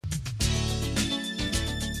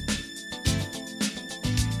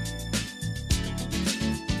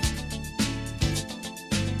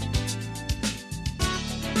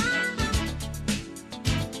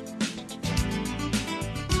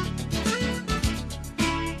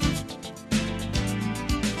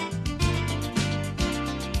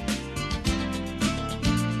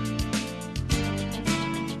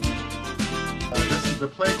The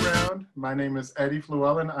Playground. My name is Eddie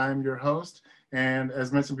Fluellen. I'm your host. And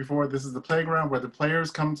as mentioned before, this is the playground where the players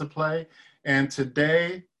come to play. And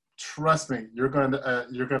today, trust me, you're going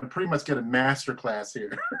to pretty much get a master class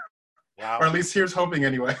here. Wow. Or at least here's hoping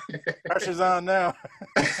anyway. Pressure's on now.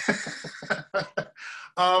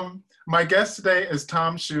 My guest today is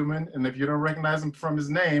Tom Schuman, and if you don't recognize him from his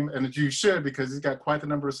name, and you should because he's got quite the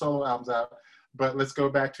number of solo albums out, but let's go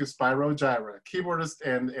back to SPYRO GYRA, keyboardist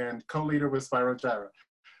and co-leader with SPYRO GYRA.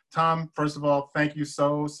 Tom, first of all, thank you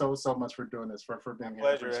so much for doing this, for being here.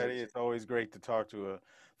 Pleasure, Eddie. It's always great to talk to a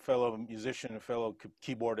fellow musician, a fellow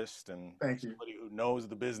keyboardist, and thank you. Somebody who knows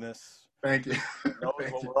the business. Thank you. Knows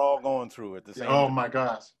what we're all going through at the same Oh time. my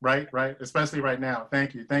gosh, right, especially right now.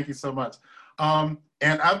 Thank you so much. And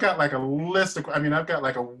I've got like a list of, I've got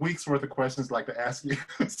like a week's worth of questions like to ask you.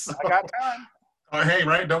 So, I got time. Oh, hey,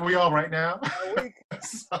 right? Don't we all right now? A week.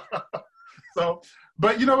 so,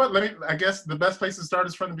 but you know what? I guess the best place to start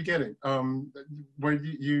is from the beginning. Where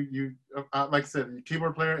you like I said, you're a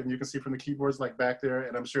keyboard player, and you can see from the keyboards like back there,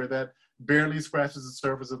 and I'm sure that barely scratches the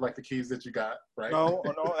surface of like the keys that you got, right? No,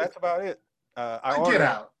 that's about it. Get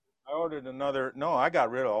out. I ordered another. No, I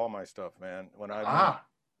got rid of all my stuff, man. When I moved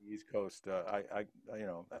to the East Coast,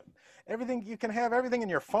 everything you can have everything in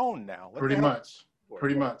your phone now. Pretty much.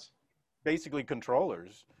 Basically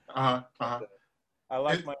controllers. I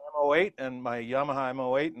like my M08 and my Yamaha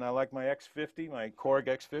M08, and I like my X50, my Korg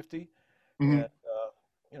X50, and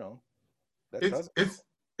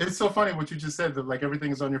it's so funny what you just said, that like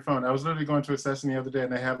everything is on your phone. I was literally going to a session the other day,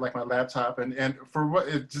 and I had like my laptop, and for what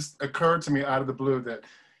it just occurred to me out of the blue that,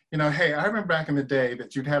 hey, I remember back in the day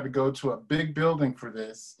that you'd have to go to a big building for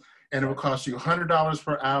this, and it would cost you $100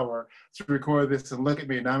 per hour to record this, and look at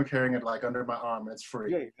me, and I'm carrying it like under my arm, and it's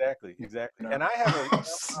free. Yeah, exactly. And I have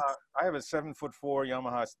a 7'4"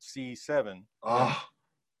 Yamaha C7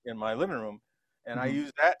 in my living room, and I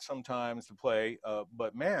use that sometimes to play.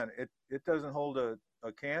 But man, it doesn't hold a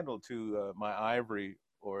candle to my Ivory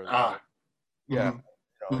or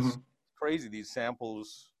it's crazy. These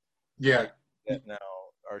samples, that now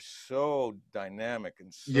are so dynamic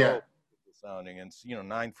and so sounding, and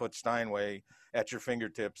 9-foot Steinway at your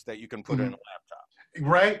fingertips that you can put in a laptop.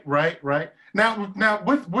 Right. Now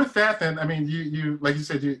with that, then you like you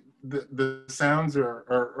said, the sounds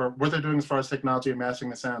or what they're doing as far as technology and mastering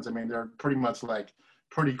the sounds. They're pretty much like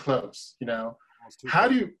pretty close. How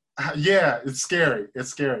do you? Yeah, it's scary.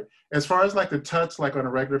 As far as like the touch, like on a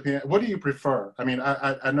regular piano, what do you prefer?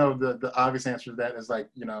 I know the obvious answer to that is like,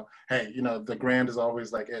 hey, the grand is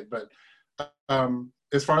always like it, but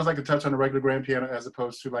as far as like the touch on a regular grand piano as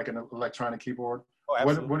opposed to like an electronic keyboard,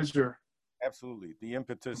 what is your? Absolutely, the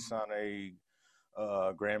impetus on a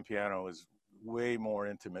grand piano is way more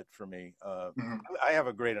intimate for me. I have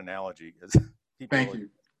a great analogy. Thank you.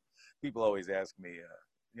 People always ask me,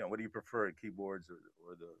 what do you prefer, keyboards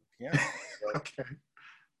or the piano? Okay.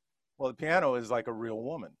 Well, the piano is like a real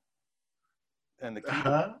woman, and the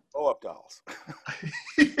keyboard blow-up dolls.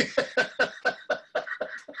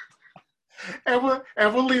 and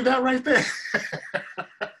we'll leave that right there.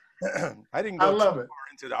 I didn't go too far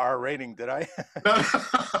into the R rating, did I?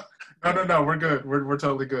 No. We're good. We're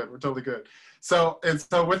totally good. So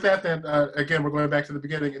with that, then again, we're going back to the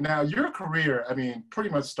beginning. Now, your career, pretty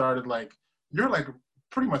much started like you're like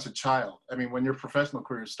pretty much a child. When your professional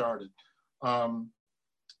career started.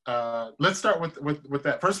 Let's start with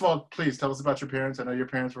that. First of all, please tell us about your parents. I know your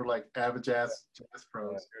parents were like avid jazz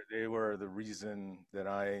pros. They were the reason that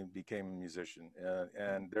I became a musician,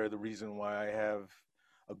 and they're the reason why I have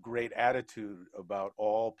a great attitude about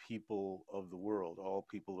all people of the world, all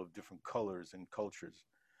people of different colors and cultures.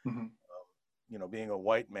 Being a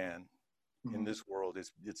white man in this world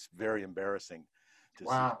it's very embarrassing to see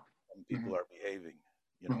how people are behaving.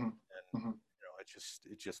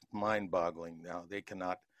 It's just mind-boggling. Now they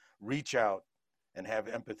cannot reach out and have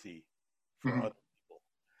empathy for other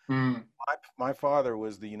people. My father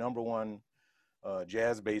was the #1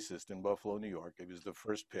 jazz bassist in Buffalo, New York. He was the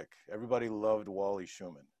first pick. Everybody loved Wally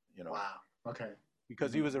Schuman, Wow. Okay.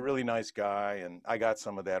 Because he was a really nice guy, and I got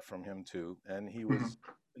some of that from him too. And he was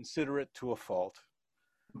considerate to a fault.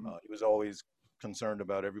 He was always concerned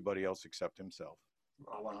about everybody else except himself.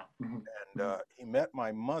 Oh, wow. And he met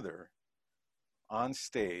my mother on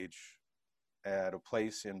stage at a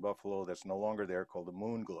place in Buffalo that's no longer there called the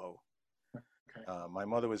Moon Glow. Okay. My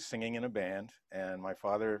mother was singing in a band, and my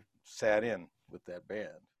father sat in with that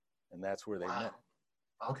band, and that's where they met.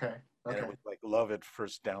 Okay. And it was like love at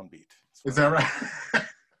first downbeat. Is that right?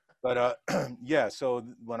 But so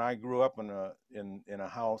when I grew up in a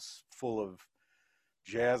house full of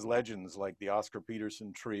jazz legends like the Oscar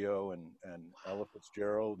Peterson Trio and Ella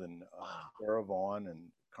Fitzgerald and Sarah Vaughan and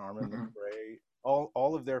Carmen Mm-hmm. McRae,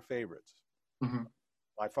 all of their favorites. Mm-hmm.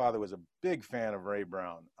 My father was a big fan of Ray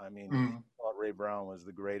Brown. I mean, he Mm-hmm. thought Ray Brown was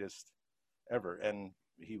the greatest ever, and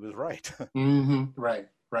he was right. Mm-hmm. Right,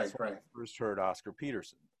 That's right, when I right. first heard Oscar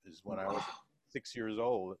Peterson. Is when I was 6 years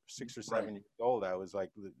old, 6 or 7 Right. years old. I was like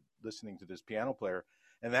listening to this piano player,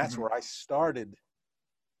 and that's Mm-hmm. where I started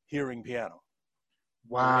hearing piano.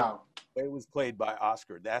 Wow. The way it was played by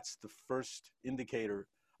Oscar. That's the first indicator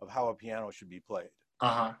of how a piano should be played.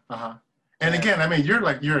 Uh-huh. Uh-huh. And And again, I mean, you're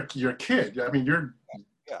like you're a kid. I mean, you're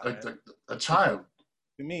yeah, a child.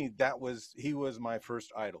 to me, he was my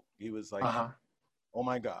first idol. He was like, Uh-huh. oh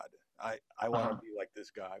my God, I want to Uh-huh. be like this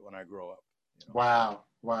guy when I grow up. You know, Wow.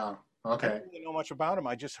 Wow. I Okay. didn't really know much about him.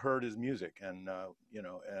 I just heard his music, and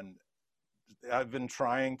and I've been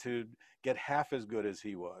trying to get half as good as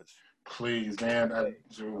he was. Please, man.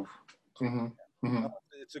 Mm-hmm. Mm-hmm. Uh,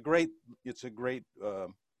 It's a great, it's a great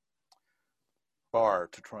bar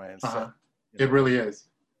to try and set. Uh-huh. You It know, really is.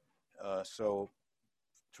 so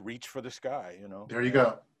to reach for the sky. There you And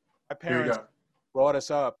go. my There you parents go. brought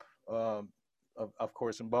us up, of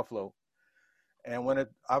course, in Buffalo, and when it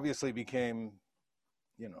obviously became,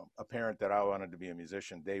 apparent that I wanted to be a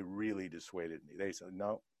musician, they really dissuaded me. They said,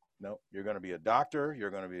 no, no, you're going to be a doctor,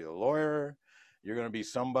 you're going to be a lawyer, you're going to be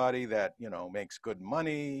somebody that, makes good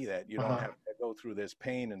money, that you don't Uh-huh. have to go through this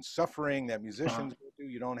pain and suffering that Uh-huh. musicians go through.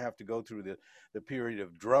 You don't have to go through the period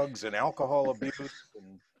of drugs and alcohol abuse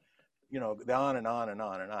and, on and on and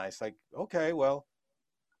on. And I, it's like, okay, well,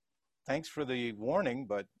 thanks for the warning,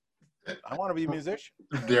 but I want to be a musician.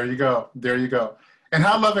 There you go. There you go. And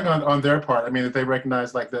how loving on their part. I mean, that they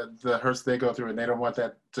recognize like the hurts they go through and they don't want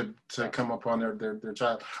that to Yeah. come upon their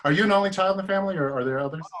child. Are you an only child in the family or are there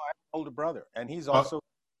others? Oh, I have an older brother, and he's Oh, also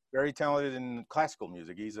very talented in classical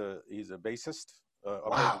music. He's a bassist, a bassist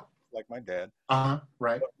wow. like my dad, Uh-huh.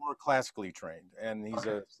 Right. but more classically trained. And he's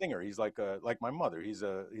Okay. a singer. He's like my mother. He's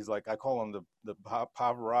like, I call him the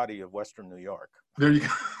Pavarotti of Western New York. There you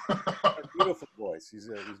go. A beautiful voice. He's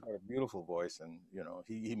got a beautiful voice, and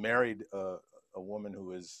he married a woman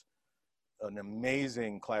who is an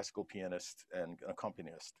amazing classical pianist and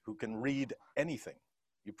accompanist who can read anything.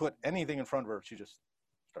 You put anything in front of her, she just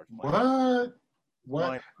starts playing. What? What?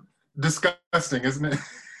 Blind. Disgusting, isn't it?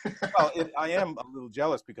 Well, I am a little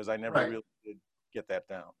jealous because I never Right. really did get that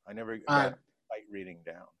down. I never I got sight reading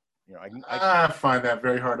down. I find that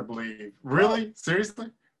very hard to believe. Well, Really?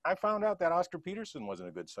 Seriously? I found out that Oscar Peterson wasn't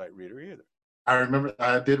a good sight reader either. I remember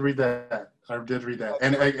I did read that. I did read that.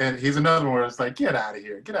 And he's another one where it's like, get out of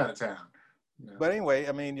here, get out of town. You know? But anyway,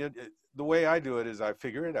 I mean, the way I do it is I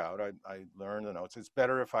figure it out. I learn the notes. It's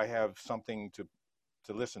better if I have something to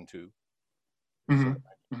listen to, so Mm-hmm. that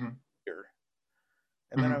I Mm-hmm. can hear,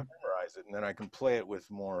 and then I memorize it, and then I can play it with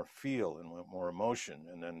more feel and with more emotion.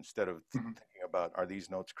 And then instead of thinking about, are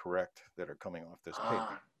these notes correct that are coming off this paper?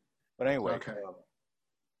 Ah, But anyway, okay.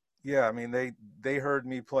 yeah, I mean, they heard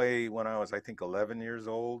me play when I was, I think, 11 years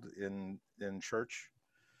old in church.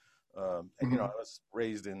 And I was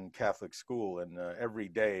raised in Catholic school, and every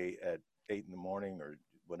day at 8 in the morning or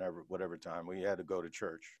whatever time, we had to go to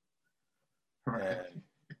church Right. and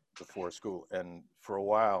before school. And for a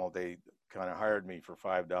while, they kind of hired me for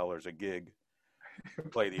 $5 a gig to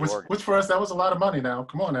play the organ. Which for us, that was a lot of money now.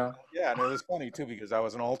 Come on now. Yeah, and it was funny too because I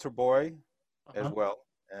was an altar boy as Uh-huh. well,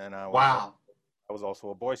 and I Wow. was also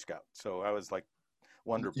a Boy Scout, so I was like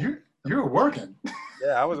wonderful. You were working.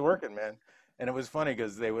 Yeah, I was working, man. And it was funny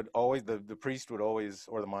because they would always, the priest would always,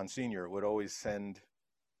 or the Monsignor would always send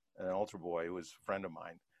an altar boy who was a friend of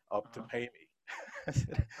mine up to pay me.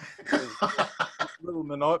 It was a little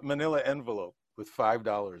manila envelope with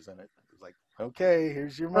 $5 in it. It was like, okay,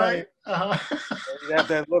 here's your money. Right. Uh-huh. You have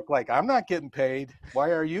that look like, I'm not getting paid.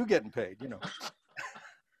 Why are you getting paid?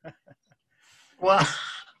 Wow.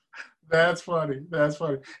 That's funny. That's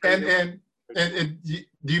funny. And do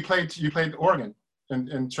you play the organ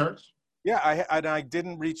in church? Yeah, I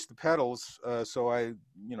didn't reach the pedals, so I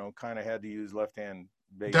kind of had to use left hand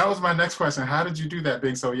bass. That was my next question. How did you do that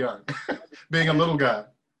being so young, being a little guy?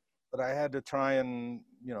 But I had to try and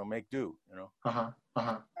make do.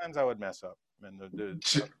 Sometimes I would mess up, and the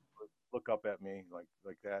look up at me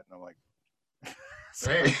like that, and I'm like,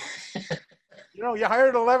 hey. You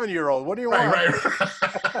hired an 11-year-old. What do you want?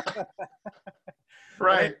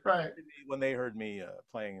 Right. When they heard me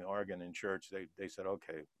playing the organ in church, they said,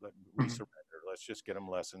 okay, we surrender. Let's just get them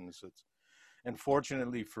lessons. And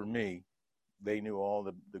fortunately for me, they knew all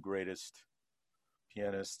the greatest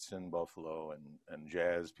pianists in Buffalo and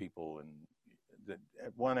jazz people, and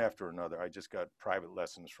one after another. I just got private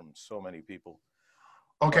lessons from so many people.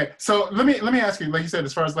 Okay, so let me ask you, like you said,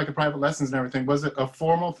 as far as like the private lessons and everything, was it a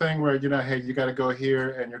formal thing where, you know, hey, you got to go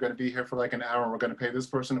here and you're going to be here for like an hour and we're going to pay this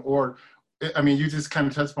person? Or, I mean, you just kind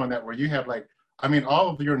of touched upon that where you had like, I mean, all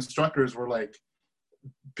of your instructors were like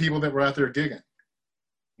people that were out there gigging.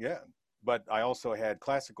 Yeah, but I also had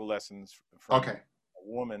classical lessons from Okay, a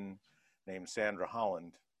woman named Sandra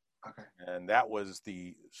Holland, okay, and that was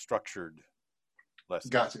the structured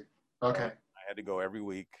lessons. got you. Okay, I had to go every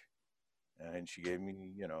week, and she gave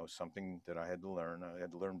me, you know, something that I had to learn. I had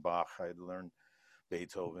to learn Bach, I had to learn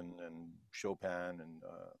Beethoven and Chopin, and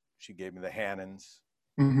she gave me the Hannons.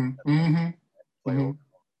 mm-hmm, mm-hmm, Play mm-hmm. over.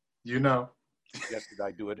 You know, Suggested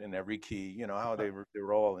I do it in every key. You know how they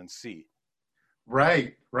were all in C.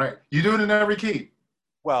 right, right. You do it in every key.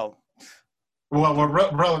 Well, Well,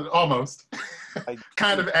 almost. I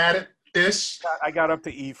Kind of at it ish. I got up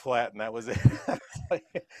to E flat, and that was it. Like,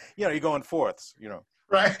 you know, you're going fourths. You know,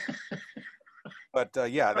 Right. but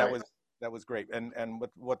yeah, Right. that was great. And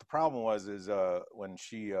what the problem was is when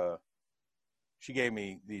she gave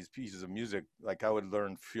me these pieces of music, like I would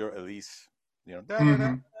learn Für Elise, you know, da da da, Mm-hmm.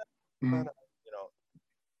 da, Mm-hmm. da, you know,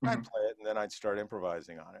 Mm-hmm. I'd play it, and then I'd start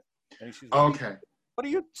improvising on it. And she's, Okay. what do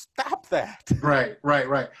you stop that? Right, right,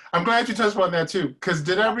 right. I'm glad you touched on that too. Because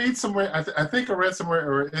did I read somewhere? I think I read somewhere,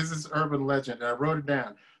 or is this urban legend? And I wrote it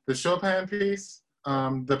down. The Chopin piece,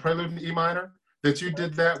 the Prelude in E minor, that you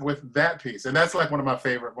did that with that piece, and that's like one of my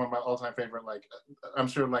all-time favorite. Like, I'm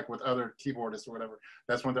sure, like with other keyboardists or whatever,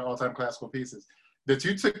 that's one of their all-time classical pieces. That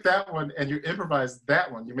you took that one and you improvised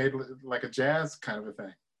that one. You made it like a jazz kind of a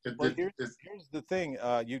thing. Well, here's the thing.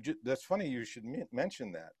 That's funny. You should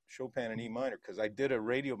mention that Chopin in E minor, because I did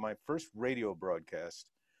my first radio broadcast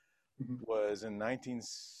Mhm. was in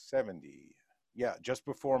 1970. Yeah, just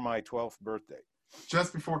before my 12th birthday.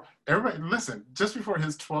 Just before everybody listen, just before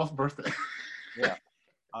his 12th birthday. Yeah,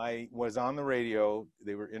 I was on the radio.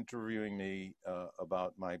 They were interviewing me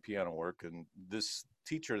about my piano work, and this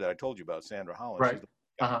teacher that I told you about, Sandra Holland, she's Right. the one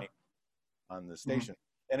who got Uh-huh. me on the Mhm. station,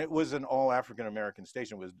 and it was an all African American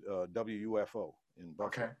station. It was WUFO in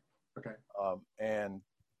Okay. Buffalo, Okay. and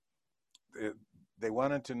it, they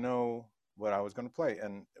wanted to know what I was going to play,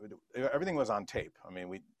 and everything was on tape. I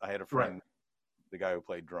mean, I had a Right. friend, the guy who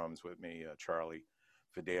played drums with me, Charlie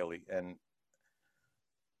Fideli, and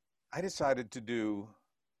I decided to do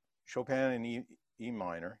Chopin in E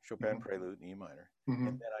minor, Chopin Mhm. Prelude in E minor, and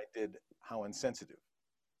Mhm. then I did How Insensitive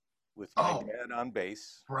with my Oh, dad on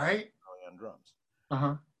bass, right. Charlie on drums,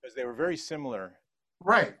 Uh-huh. because they were very similar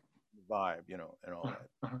Right. vibe, you know, and all Uh-huh. that.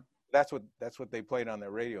 Uh-huh. That's what they played on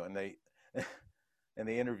their radio, and they and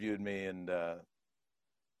they interviewed me, and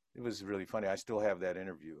it was really funny. I still have that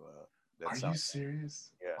interview. That Are you sound,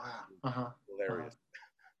 serious? yeah, Wow. Uh-huh. hilarious.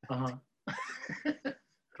 Uh-huh. Uh-huh.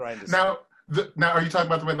 Trying to Now, are you talking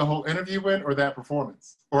about the way the whole interview went, or that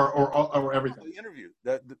performance, or everything? the interview,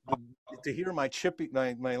 to hear my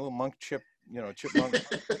my little monk chipmunk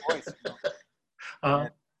voice, you know, Uh-huh.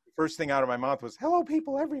 and the first thing out of my mouth was "Hello,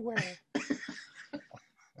 people everywhere."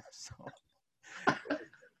 So,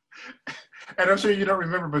 And I'm sure you don't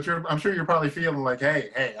remember, but I'm sure you're probably feeling like,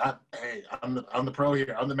 hey, I'm the pro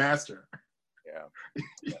here. I'm the master. yeah.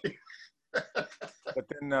 But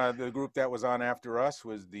then the group that was on after us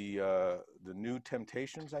was the New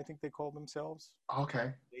Temptations, I think they called themselves.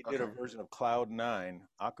 Okay. They did a Okay. version of Cloud Nine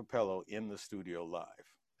a cappella in the studio live,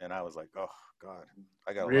 and I was like, oh God,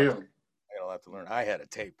 I got a lot. Really? I got a lot to learn. I had a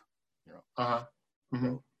tape, you know. Uh-huh.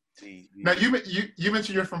 Mm-hmm. So Now you mentioned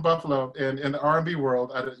you're from Buffalo, and in the R&B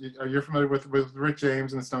world, are you familiar with Rick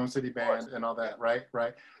James and the Stone City of course, Band and all yeah. that? Right,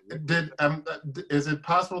 right. Rick was Is it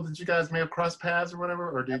possible that you guys may have crossed paths or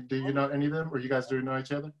whatever, or do you know any of them, or you guys do know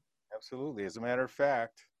each other? absolutely. As a matter of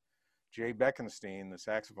fact, Jay Beckenstein, the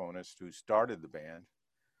saxophonist who started the band,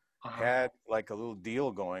 Uh-huh. had like a little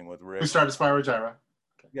deal going with Who Rick. started SPYRO GYRA?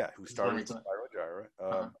 Okay. Yeah, who started SPYRO GYRA.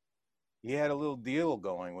 Uh-huh. He had a little deal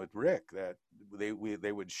going with Rick that they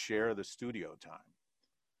would share the studio time.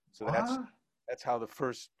 So What? that's how the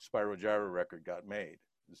first SPYRO GYRA record got made.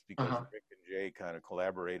 It's because Uh-huh. Rick and Jay kind of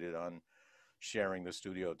collaborated on sharing the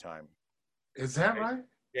studio time. Is that right?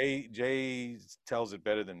 Jay tells it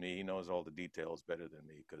better than me. He knows all the details better than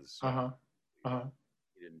me because Uh-huh. Uh-huh.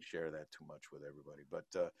 he didn't share that too much with everybody. But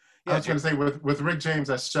I yeah, was going to say with Rick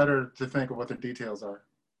James, I shudder to think of what the details are.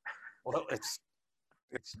 well, it's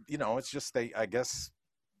it's just I guess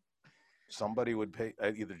somebody would pay,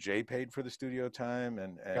 either Jay paid for the studio time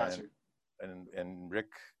and Got you. Rick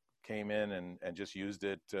came in and just used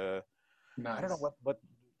it. Nice. I don't know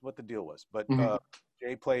what the deal was, but Mm-hmm.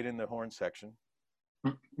 Jay played in the horn section.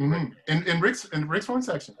 Mm-hmm. In Rick's horn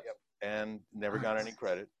section. Yep. And never got any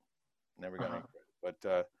credit. Never got any credit.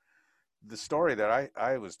 But the story that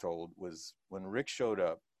I was told was when Rick showed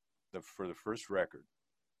up for the first record,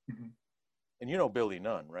 Mm-hmm. and you know Billy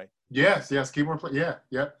Nunn, right? Yes, yes, keyboard player. Yeah,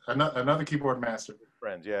 yeah. Another keyboard master.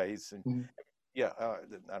 Friends, yeah, he's Mm-hmm. yeah.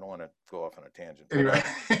 I don't want to go off on a tangent, but Anyway,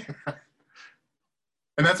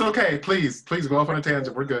 and that's okay. Please, please go off on a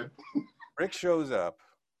tangent. We're good. Rick shows up,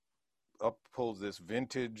 pulls this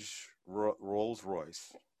vintage Rolls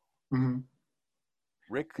Royce. Mm-hmm.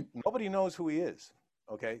 Rick, nobody knows who he is.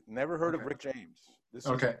 Okay, never heard of Rick James. This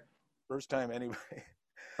is Okay. first time anybody.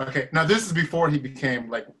 Okay. Now this is before he became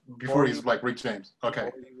like before he's like Rick James. Okay.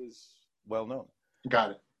 Before he was well known.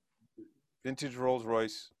 Got it. Vintage Rolls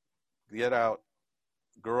Royce. Get out.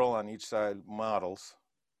 Girl on each side. Models.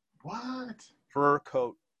 What? Fur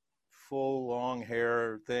coat. Full long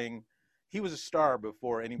hair thing. He was a star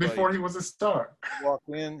before anybody. Before he was a star. Walked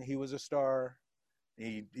in. He was a star.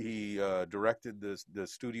 He directed the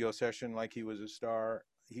studio session like he was a star.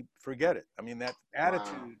 Forget it. I mean, that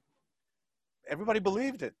attitude. Wow. Everybody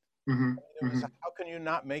believed it. Mm-hmm. It was, how can you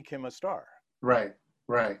not make him a star? Right.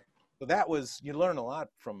 Right. So that was, you learn a lot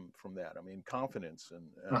from that. I mean, confidence and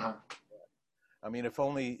I mean, if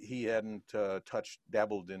only he hadn't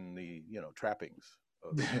dabbled in the trappings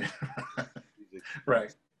of music,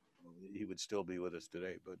 right. He would still be with us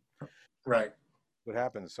today. But right. What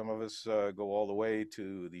happens? Some of us go all the way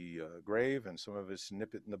to the grave, and some of us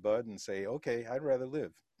nip it in the bud and say, "Okay, I'd rather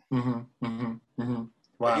live." Mm-hmm. Mm-hmm. Mm-hmm.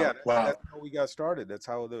 Wow. Yeah, wow. That's how we got started. That's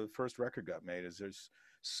how the first record got made. Is there's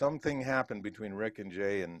something happened between Rick and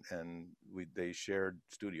Jay, and they shared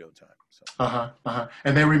studio time. So.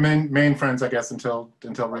 And they remain friends, I guess, until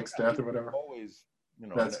Rick's death or whatever. Always,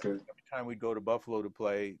 That's good. Every time we'd go to Buffalo to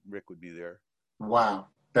play, Rick would be there. Wow,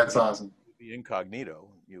 that's awesome. Be incognito.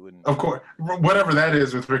 You wouldn't. Of course, whatever that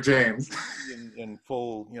is with Rick James. In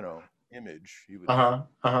full, image. He would. But,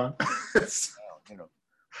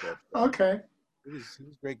 okay. He was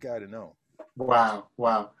a great guy to know. Wow.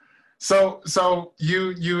 So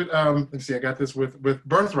you let's see, I got this with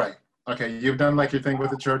Birthright. Okay, you've done like your thing with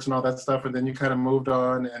the church and all that stuff, and then you kind of moved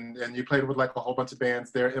on and you played with like a whole bunch of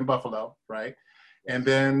bands there in Buffalo, right? And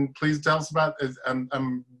then please tell us about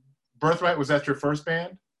Birthright. Was that your first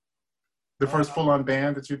band? The first full-on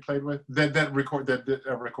band that you played with? That recording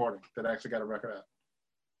that actually got a record out?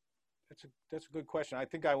 That's a good question. I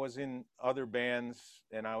think I was in other bands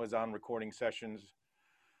and I was on recording sessions.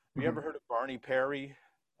 Have you ever heard of Barney Perry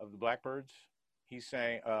of the Blackbirds? He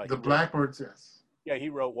sang. The Blackbirds, yes. Yeah, he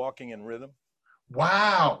wrote "Walking in Rhythm."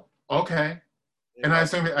 Wow. Okay. And I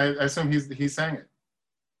assume he sang it.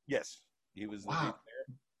 Yes, he was the lead player.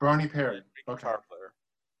 Barney Perry, guitar player.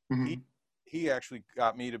 Mm-hmm. He actually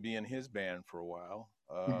got me to be in his band for a while.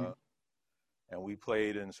 And we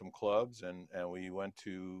played in some clubs, and we went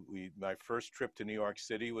to my first trip to New York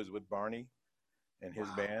City was with Barney and his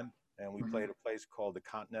band, and we played a place called the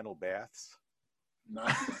Continental Baths.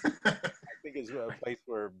 Nice. I think it's a place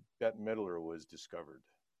where Bette Midler was discovered.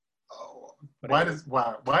 Oh, why does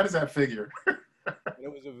that figure?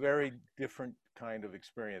 It was a very different kind of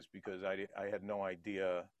experience because I had no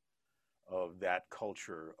idea of that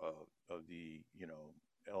culture of the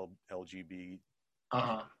LGBT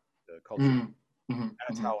culture.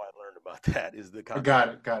 That's how I learned about that. Is the got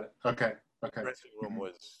it. Okay. The dressing room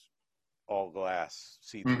was all glass,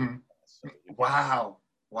 see-through. So wow.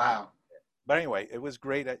 But anyway, it was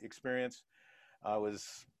great experience. I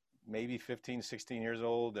was maybe 15, 16 years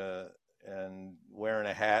old and wearing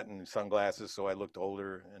a hat and sunglasses, so I looked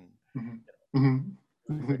older. And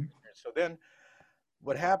So then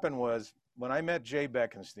what happened was when I met Jay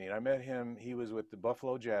Beckenstein, I met him. He was with the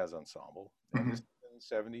Buffalo Jazz Ensemble. And this was in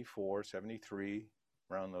 74, 73,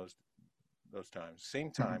 around those times. Same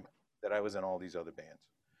time that I was in all these other bands.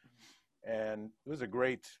 And it was a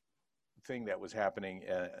great thing that was happening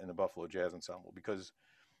in the Buffalo Jazz Ensemble because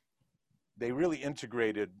they really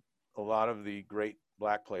integrated a lot of the great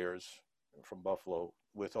black players from Buffalo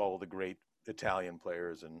with all the great Italian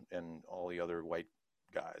players and all the other white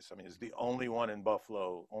guys. I mean, it's the only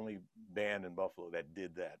only band in Buffalo that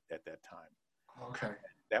did that at that time. Okay.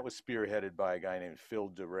 That was spearheaded by a guy named Phil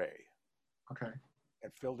DeRay. Okay.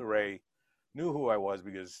 And Phil DeRay knew who I was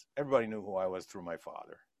because everybody knew who I was through my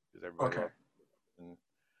father. Okay. And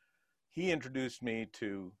he introduced me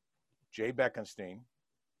to Jay Beckenstein,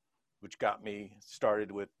 which got me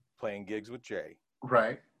started with playing gigs with Jay.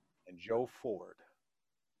 Right. And Joe Ford.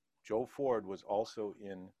 Joe Ford was also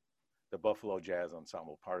in the Buffalo Jazz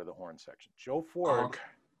Ensemble, part of the horn section. Joe Ford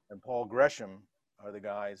and Paul Gresham are the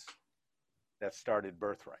guys that started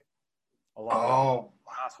Birthright, along with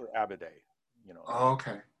Nasser Abadeh.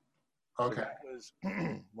 Okay. So that was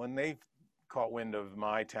when they caught wind of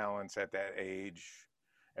my talents at that age.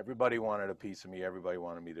 everybody wanted a piece of me. Everybody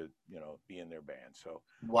wanted me to, you know, be in their band. So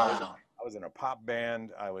Wow. I was in a pop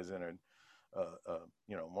band. I was in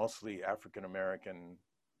you know, mostly African American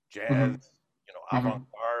jazz, Mm-hmm. you know, Mm-hmm.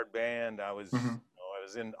 avant-garde band. I was, Mm-hmm. you know, I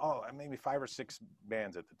was in maybe 5 or 6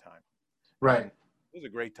 bands at the time, and Right. it was a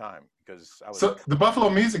great time because I was So the Buffalo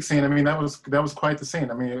music scene, I mean, that was quite the scene.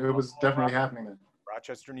 I mean, it was definitely happening then.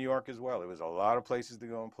 Rochester, New York as well. There was a lot of places to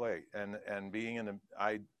go and play, and being in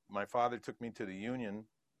my father took me to the Union,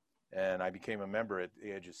 and I became a member at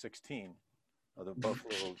the age of 16 of the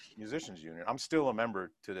Buffalo Musicians Union. I'm still a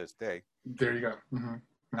member to this day. There you go. Mm-hmm.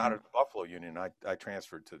 Not at the Buffalo Union. I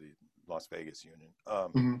transferred to the Las Vegas Union.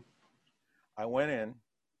 Mm-hmm. I went in,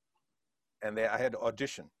 and I had to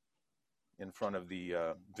audition in front of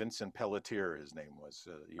the Vincent Pelletier. His name was.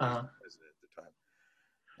 He was president at the time.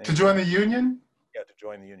 And To join the union? Yeah, to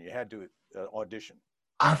join the union, you had to audition.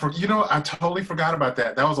 You know, I totally forgot about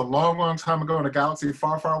that. That was a long, long time ago in a galaxy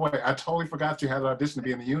far, far away. I totally forgot you had an audition to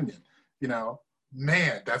be in the union. You know,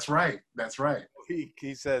 man, that's right. That's right.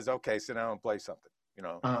 He says, okay, sit down and play something, you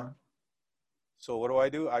know. Uh-huh. So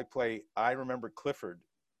what do? I remember Clifford,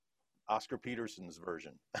 Oscar Peterson's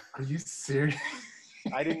version. Are you serious?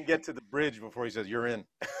 I didn't get to the bridge before he says, you're in.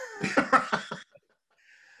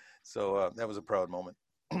 So that was a proud moment.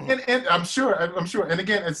 and I'm sure. And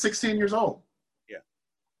again, at 16 years old. Yeah.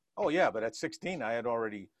 Oh, yeah. But at 16, I had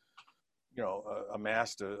already, you know,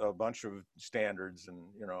 amassed a bunch of standards. And,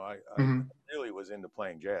 you know, I really was into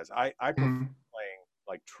playing jazz. I prefer playing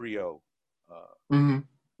like trio.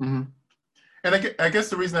 And I guess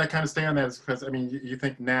the reason I kind of stay on that is because, I mean, you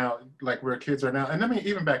think now, like where kids are now, and I mean,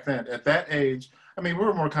 even back then, at that age, I mean, we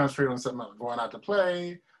were more concentrated on something like going out to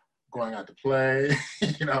play,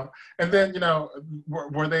 you know, and then, you know,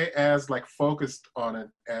 were they as like focused on it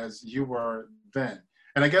as you were then?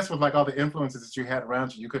 And I guess with like all the influences that you had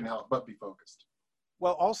around you, you couldn't help but be focused.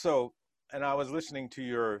 Well, also, and I was listening to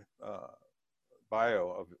your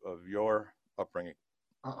bio of your upbringing.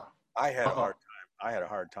 I had a hard time. I had a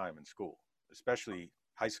hard time in school, especially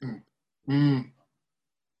high school. It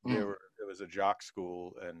was a jock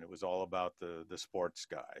school, and it was all about the sports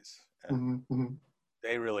guys. And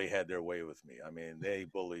they really had their way with me. I mean, they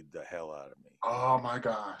bullied the hell out of me. Oh my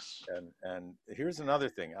gosh. And here's another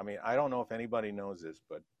thing. I mean, I don't know if anybody knows this,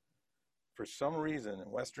 but for some reason in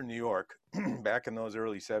Western New York, back in those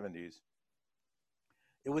early 70s,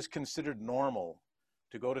 it was considered normal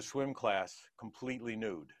to go to swim class completely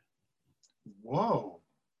nude. Whoa.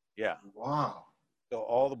 Yeah. Wow. So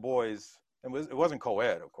all the boys, it wasn't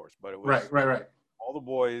co-ed, of course, but it was right. All the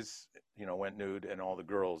boys, you know, went nude, and all the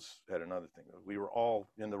girls had another thing. We were all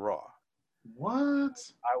in the raw. What?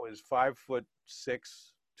 I was 5'6",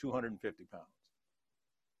 250 pounds.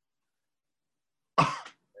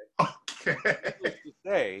 Okay. Needless to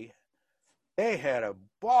say, they had a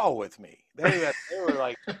ball with me. They were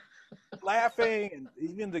like laughing, and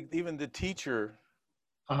even the teacher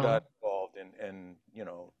got involved, and you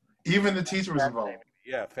know, even the teacher was involved.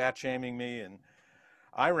 Yeah, fat shaming me, and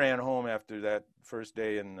I ran home after that first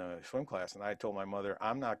day in swim class, and I told my mother,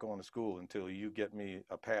 I'm not going to school until you get me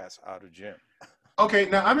a pass out of gym. Okay,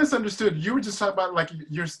 now I misunderstood. You were just talking about like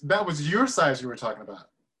that was your size you were talking about.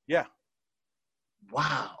 Yeah.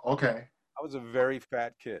 Wow. Okay. I was a very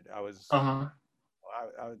fat kid. I was.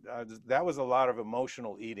 That was a lot of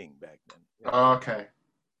emotional eating back then. You know? Okay.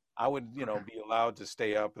 I would, you know, be allowed to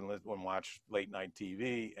stay up and watch late night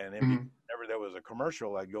TV, and then whenever there was a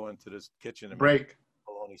commercial, I'd go into this kitchen and make a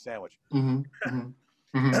bologna sandwich. So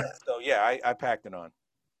yeah, I packed it on.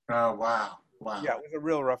 Oh wow. Yeah, it was a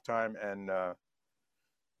real rough time, and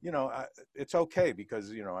you know, it's okay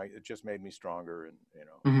because you know it just made me stronger, and you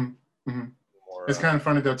know. More, it's kind of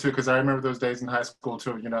funny though too, because I remember those days in high school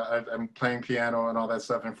too. You know, I'm playing piano and all that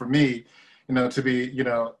stuff, and for me, you know, to be, you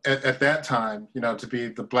know, at that time, you know, to be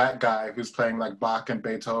the black guy who's playing like Bach and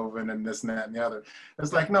Beethoven and this and that and the other,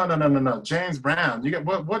 it's like no, James Brown. You get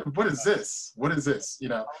what is this? What is this? You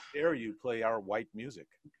know? How dare you play our white music?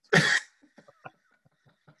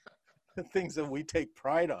 The things that we take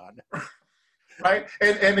pride on. Right,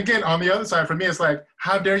 and again, on the other side, for me, it's like,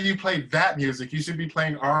 how dare you play that music? You should be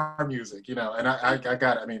playing our music, you know. And I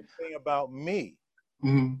got it. I mean, thing about me.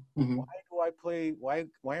 Why do I play? Why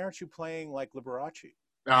aren't you playing like Liberace?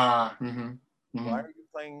 Why are you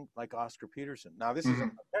playing like Oscar Peterson? Now this isn't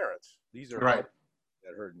my parents; these are right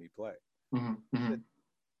that heard me play. Are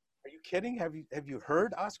you kidding? Have you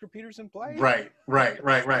heard Oscar Peterson play? Right.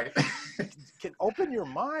 Can open your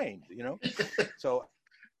mind, you know. So.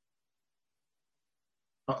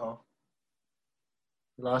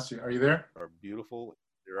 We lost you. Are you there? Are beautiful.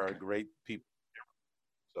 There are great people.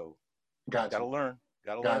 So gotta learn.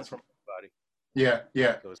 Gotta learn from everybody. Yeah,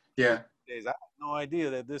 yeah, So it's yeah. days. I had no idea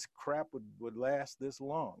that this crap would last this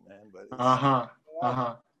long, man. But it's Uh-huh. out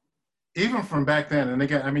Uh-huh. Even from back then, and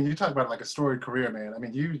again, I mean, you talk about like a storied career, man. I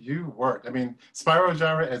mean, you worked. I mean, SPYRO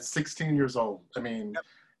GYRA at 16 years old. I mean, there.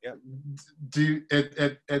 Yep. do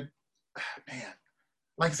it man,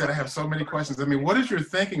 like I said, But I have so many questions. I mean, what is your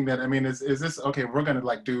thinking that, I mean, is this, okay, we're gonna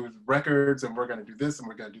like do records and we're gonna do this and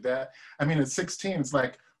we're gonna do that. I mean, at 16, it's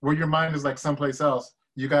like where your mind is like someplace else.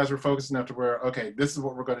 You guys were focused enough to where, okay, this is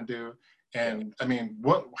what we're gonna do. yeah. And I mean,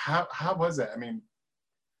 what, how was that? I mean,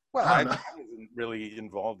 Well, I don't know. I wasn't really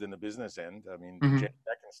involved in the business end. I mean, Jay Hmm.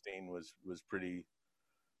 Beckenstein was pretty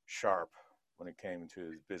sharp when it came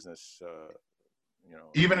to his business. You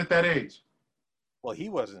know, Even at that age. well, he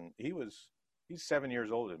wasn't. He's 7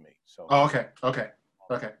 years older than me. So Oh, okay, okay,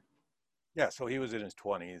 okay, yeah, so he was in his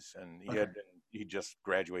 20s, and okay. he just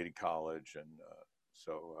graduated college, and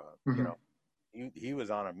you Hmm. know, he was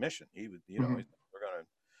on a mission. He was, you know, Hmm. we're gonna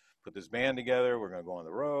put this band together. We're gonna go on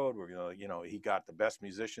the road. We're gonna, you know, he got the best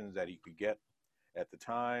musicians that he could get at the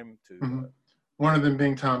time to Hmm. One of them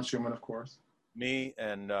being Tom Schuman, of course. me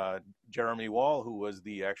and Jeremy Wall, who was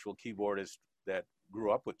the actual keyboardist that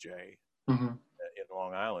grew up with Jay Hmm. in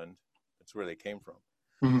Long Island. That's where they came from.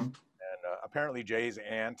 Hmm. And apparently Jay's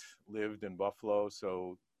aunt lived in Buffalo,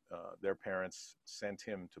 so their parents sent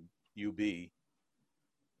him to UB,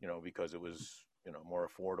 you know, because it was, you know, more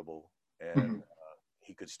affordable, and Hmm.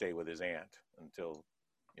 he could stay with his aunt until,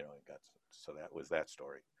 you know, it got. So that was that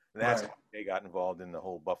story. And that's how Right. they got involved in the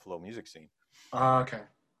whole Buffalo music scene. Okay.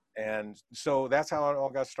 And so that's how it all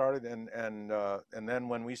got started. And then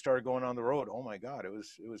when we started going on the road, oh my God, it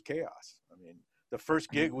was chaos. I mean, the first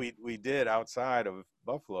gig we did outside of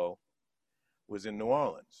Buffalo was in New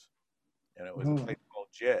Orleans, and it was a place called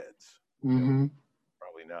Jed's. You know, Mm-hmm.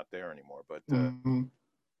 probably not there anymore. But Mm-hmm.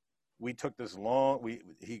 we took this long.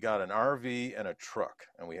 He got an RV and a truck,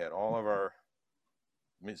 and we had all of our,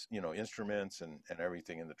 you know, instruments and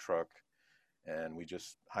everything in the truck, and we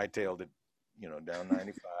just hightailed it, you know, down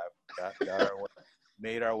 95. Got our way,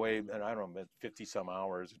 made our way, and I don't know, 50 some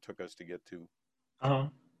hours it took us to get to Uh-huh.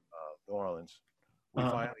 New Orleans. We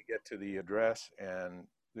Uh-huh. finally get to the address, and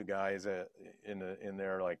the guy is in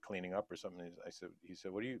there like cleaning up or something. He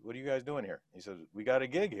said, what are you guys doing here? He says, we got a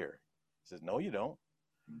gig here. He says, no, you don't.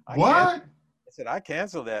 I can't. What? I said, I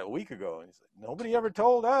canceled that a week ago. And he said, nobody ever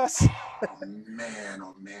told us. Oh man,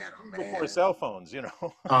 oh man, oh Before man. cell phones, you know.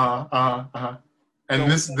 Uh-huh, uh-huh, uh-huh. So And we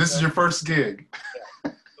this ended is up, your first gig.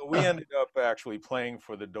 yeah. So we ended up actually playing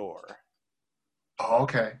for the door. Oh,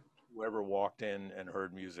 okay. Whoever walked in and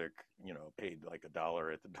heard music, you know, paid like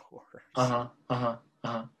 $1 at the door. So Uh-huh, uh-huh,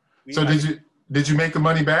 uh-huh. we, So I think, did you make the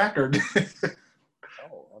money back or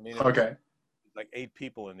oh, I mean, it was okay. like 8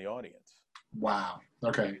 people in the audience. Wow. He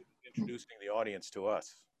Okay. was introducing the audience to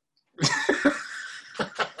us.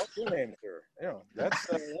 What's your name, sir? You know, that's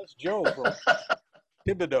Joe from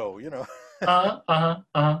Thibodeau. You know, Uh-huh, uh-huh,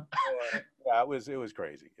 uh-huh. yeah, it was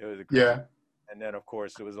crazy. It was a crazy. Yeah, And then of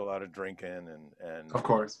course there was a lot of drinking of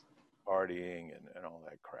course. partying and all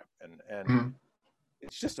that crap. And Mhm.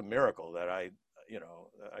 it's just a miracle that you know,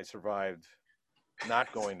 I survived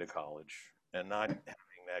not going to college and not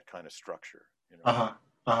having that kind of structure. You know, Uh-huh,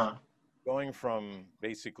 uh-huh. going from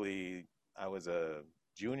basically I was a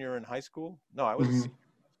junior in high school. No, I was a Hmm. senior.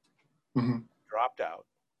 Hmm. Dropped out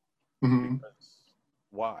Hmm. because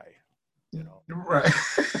why? You know, Right.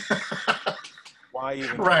 why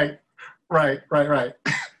even try? Right, right.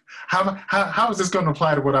 How is this going to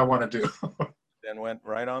apply to what I want to do? Then went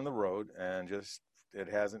right on the road and just it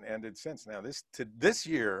hasn't ended since. Now this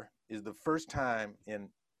year is the first time in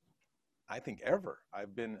I think ever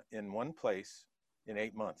I've been in one place in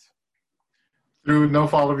 8 months. Through no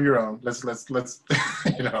fault of your own. Let's you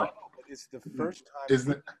I know, know, but it's the first time.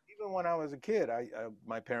 isn't it? Even when I was a kid,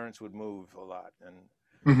 my parents would move a lot, and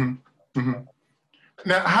Hmm. Hmm.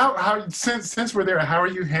 Now, how since we're there, how are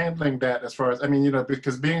you handling that as far as, I mean, you know,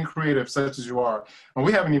 because being creative such as you are, and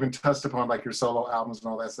we haven't even touched upon like your solo albums and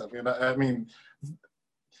all that stuff. You know, I mean,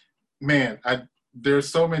 man, there's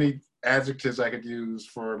so many adjectives I could use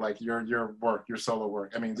for like your work, your solo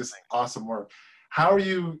work. I mean, just awesome work. How are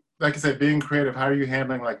you, like I said, being creative? How are you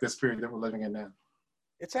handling like this period that we're living in now?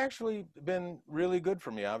 it's actually been really good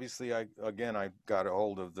for me. Obviously, I got a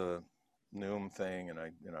hold of the Noom thing, and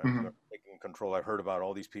I've Hmm. learned taking control. I've heard about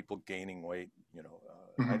all these people gaining weight. You know,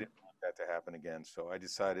 I Hmm. didn't want that to happen again, so I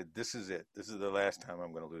decided this is it. This is the last time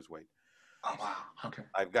I'm going to lose weight. Oh wow. Okay.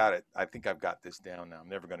 I've got it. I think I've got this down now. I'm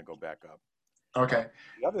never going to go back up. Uh, Okay.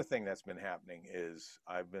 the other thing that's been happening is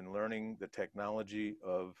I've been learning the technology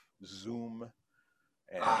of Zoom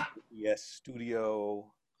and Ah. OBS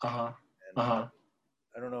Studio, Uh huh. and Uh huh.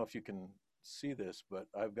 I don't know if you can see this, but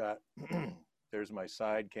I've got, there's my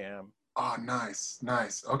side cam, Oh, nice,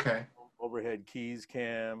 nice. Okay, overhead keys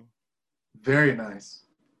cam, very nice.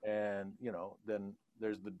 and then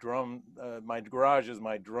there's the drum. My garage is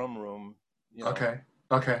my drum room. Okay,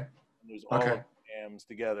 okay, There's all of okay. the cams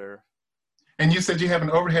together. And you said you have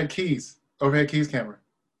an overhead keys camera.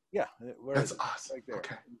 Yeah, where That's is it? awesome. Right there.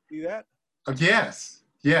 Okay. You see that? Yes,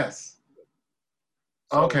 yes.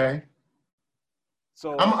 So, Okay.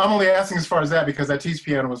 so I'm only asking as far as that because I teach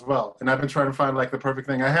piano as well, and I've been trying to find like the perfect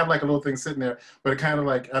thing. I have like a little thing sitting there, but it kind of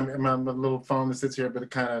like I'm on a little phone that sits here, but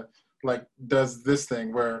it kind of like does this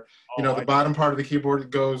thing where oh, the bottom part of the keyboard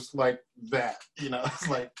goes like that. It's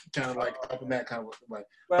like kind of like up in that kind of way.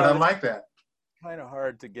 But I well, it's like that. kind of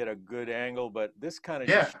hard to get a good angle, but this kind of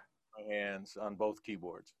Yeah, just my hands on both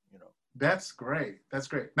keyboards. that's great. That's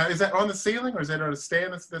great. Now, is that on the ceiling or is that on a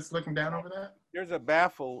stand that's looking down over that? There's a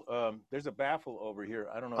baffle. There's a baffle over here.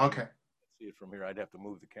 I don't know if you can Okay. see it from here. I'd have to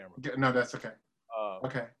move the camera. No, that's okay. Uh,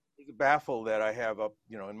 Okay. there's a baffle that I have up,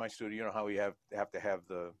 in my studio. You know how we have to have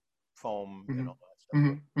the foam and Mm-hmm. all that stuff. Well,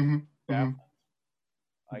 Mm-hmm. Mm-hmm. Mm-hmm. baffle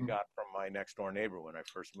I got from my next door neighbor when I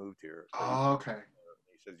first moved here. Oh, okay.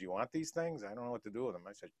 He says, "You want these things?" I don't know what to do with them.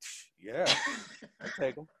 I said, "Yeah, I'll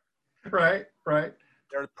take them." Right. Right.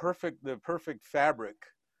 They're the perfect fabric,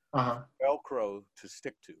 Uh-huh. Velcro to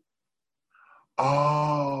stick to.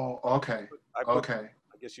 Oh, okay. I put, Okay.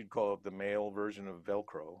 I guess you'd call it the male version of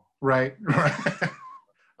Velcro. Right. Right.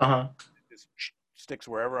 Uh-huh. It just sticks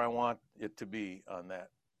wherever I want it to be on that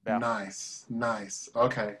baffle. Nice. Nice.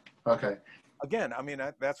 Okay. Okay. Again, I mean,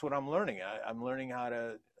 that's what I'm learning. I'm learning how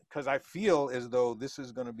to, because I feel as though this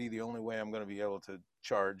is going to be the only way I'm going to be able to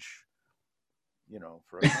charge,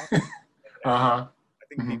 for a concert. Uh-huh. I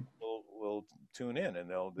think Mm-hmm. people will tune in and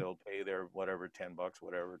they'll pay their whatever, $10,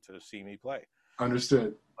 whatever, to see me play.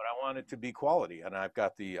 Understood. But I want it to be quality, and I've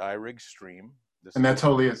got the iRig stream. This And is that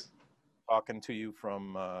totally is. talking to you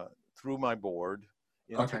from through my board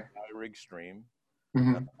into Okay. the iRig stream.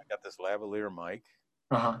 Mm-hmm. I got this lavalier mic.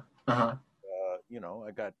 Uh-huh. Uh-huh.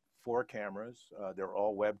 I got 4 cameras. They're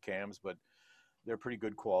all webcams, but they're pretty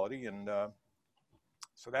good quality, and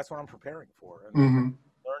so that's what I'm preparing for and Mm-hmm.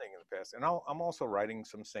 learning in the past. And I'm also writing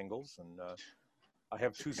some singles, and I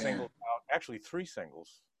have 2 singles out, actually 3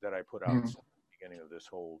 singles that I put out Mm-hmm. since the beginning of this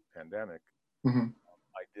whole pandemic. Mm-hmm.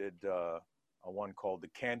 I did a one called "The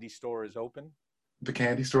Candy Store Is Open." The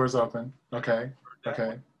candy store is open. Okay. Okay.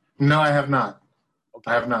 One? No, I have not.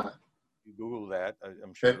 Okay, I have not. you Google that.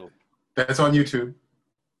 I'm sure That's on YouTube.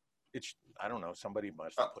 I don't know. Somebody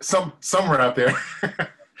must have put Somewhere out there.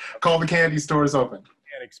 Called The Candy Store is Open.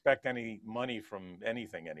 Can't expect any money from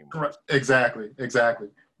anything anymore. Correct. Exactly. Exactly.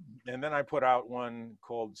 And then I put out one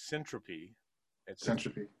called Syntropy. It's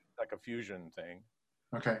Syntropy. like a fusion thing.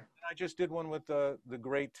 Okay. And I just did one with the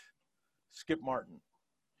great Skip Martin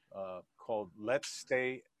called "Let's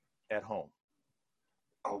Stay at Home."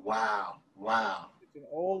 Oh, wow. Wow. It's an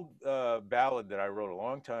old ballad that I wrote a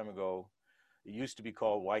long time ago. It used to be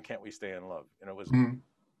called "Why Can't We Stay in Love?" And it was Mm-hmm.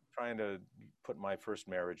 trying to put my first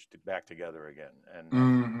marriage back together again. And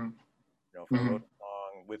Mm-hmm. if I wrote a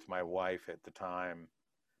song with my wife at the time,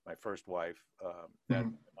 my first wife, that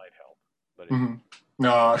might help. But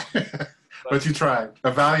No, but you tried.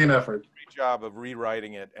 A valiant effort. great job of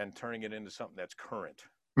rewriting it and turning it into something that's current.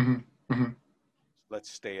 Mm-hmm. Mm-hmm. Let's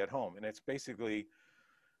stay at home, and it's basically,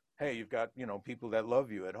 hey, you've got people that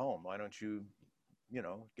love you at home. Why don't you,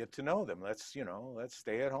 get to know them? Let's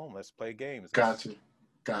stay at home. Let's play games. Got you.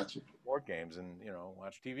 Got you. Board games and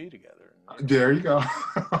watch TV together. There you go.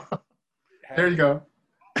 There you go.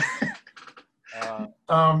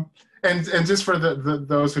 And just for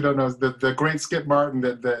those who don't know, the great Skip Martin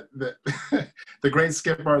that the great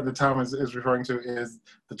Skip Martin that Tom is referring to is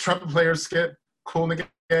the trumpet player Skip, Kool and the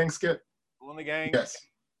Gang Skip. Kool and the Gang. Yes.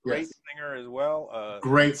 Great Yes. singer as well.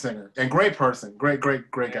 Great singer and great person. Great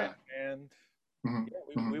guy. And Mm-hmm.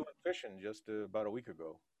 yeah, we went fishing just about a week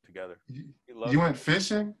ago together. You went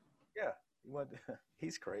fishing? Yeah, he went.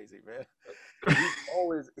 He's crazy, man.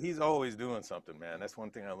 He's always doing something, man. That's one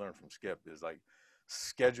thing I learned from Skip is like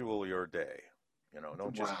schedule your day.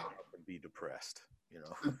 Don't just get up and be depressed.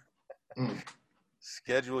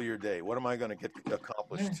 Schedule your day. What am I going to get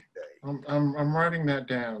accomplished today? I'm writing that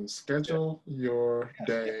down. Schedule your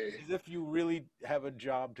day. As if you really have a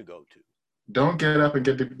job to go to. Don't get up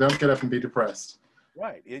and be depressed.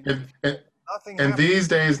 Right. And these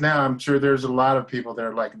days now, I'm sure there's a lot of people that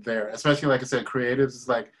are like there, especially like I said, creatives. It's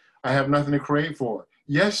like, I have nothing to create for.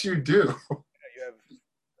 Yes, you do.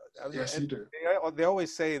 Yeah, yes, you do. They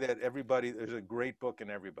always say that there's a great book in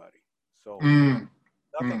everybody. So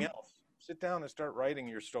nothing else. Sit down and start writing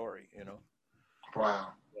your story, Wow.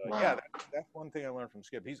 Wow. Yeah, that's one thing I learned from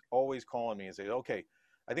Skip. He's always calling me and saying, "Okay,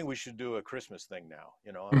 I think we should do a Christmas thing now."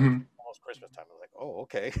 You know, and it's Hmm. almost Christmas time. I'm like, "Oh,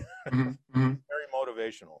 okay." Hmm. Hmm. Very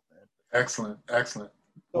motivational, man. Excellent. Excellent.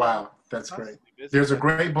 So I'm Wow. That's great. constantly busy, There's a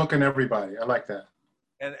great book in everybody. I like that.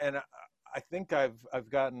 and I think I've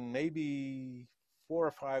gotten maybe 4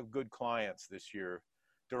 or 5 good clients this year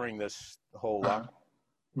during this whole Uh-huh. lockdown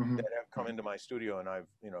Hmm. that have come into my studio, and I've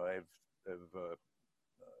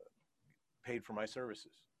paid for my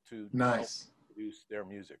services to help Nice. produce their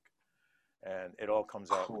music, and it all comes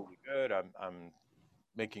out Cool. really good. I'm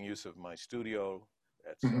making use of my studio.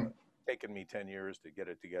 That's Hmm. taken me 10 years to get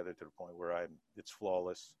it together to the point where it's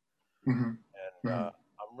flawless, Hmm. and Hmm.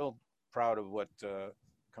 I'm real proud of what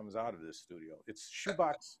comes out of this studio. It's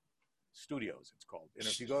Shoebox Studios, it's called. And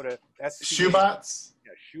if you go to SCH, Shoebox.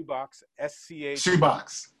 yeah, Shoebox,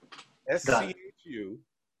 Shoebox. Got it.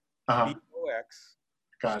 Uh-huh. SCHUBOX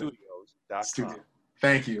Got it. Studios.com. Studio.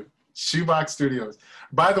 Thank you. Shoebox Studios.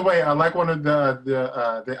 By the way, I like one of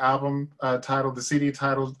the album titled, the CD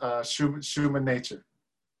titled Schuman Nature.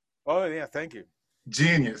 Oh yeah, thank you.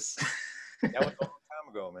 Genius. That was a long time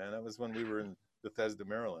ago, man. That was when we were in Bethesda,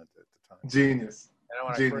 Maryland at the time. Genius. And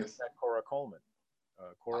when I Genius. first met Cora Coleman.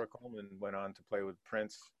 Cora Coleman went on to play with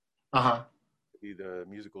Prince, Uh-huh. to be the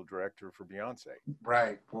musical director for Beyonce.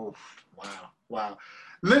 Right. Oof. Wow. Wow.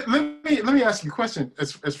 Let me ask you a question.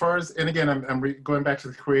 As far as, and again, I'm going back to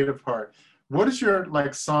the creative part. What is your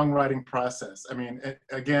like songwriting process? I mean,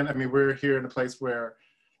 again, I mean, we're here in a place where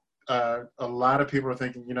a lot of people are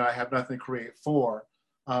thinking, you know, I have nothing to create for.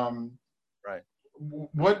 Right.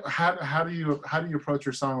 How do you approach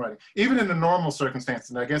your songwriting, even in the normal circumstances?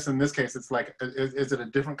 And I guess in this case, it's like, is it a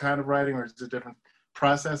different kind of writing, or is it a different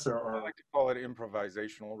process, or? I like to call it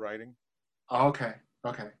improvisational writing. Oh, okay.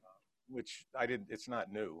 Okay. Which it's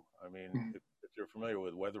not new. I mean, Mm-hmm. if you're familiar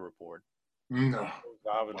with Weather Report, No.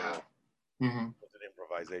 Daviner Wow. Mm-hmm. was an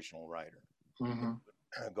improvisational writer. Mm-hmm.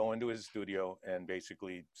 Go into his studio and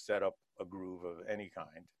basically set up a groove of any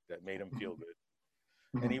kind that made him feel good,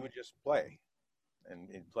 Mm-hmm. and he would just play, and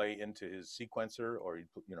he'd play into his sequencer, or he'd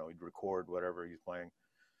record whatever he's playing,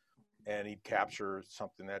 and he'd capture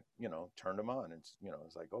something that turned him on. It's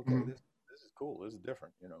like, okay, Mm-hmm. this is cool, this is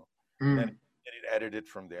different, Mm-hmm. Then he'd edit it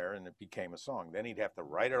from there, and it became a song. Then he'd have to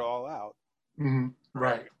write it all out. Mm-hmm. For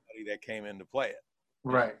Right. everybody that came in to play it.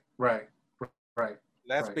 Right. Right. Right.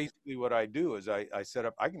 That's right. basically what I do. Is I set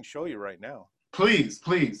up. I can show you right now. Please.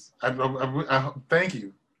 Thank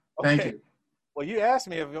you. Okay. Thank you. Well, you asked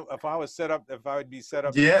me if I was set up, if I would be set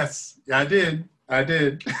up. Yes, I did.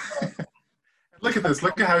 Look at this.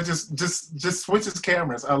 Look at how it just switches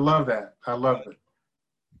cameras. I love that. I love it.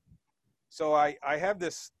 So I have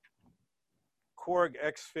this Korg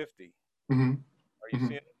X50. Mm-hmm. Are you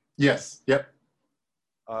seeing it? Yes. Yep.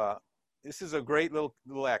 This is a great little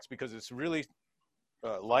axe because it's really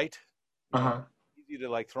light. Easy to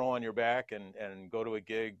like throw on your back and go to a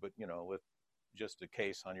gig, but with just a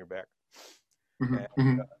case on your back. Mm-hmm. And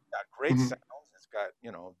Mm-hmm. it's got great sounds. It's got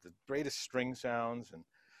the greatest string sounds, and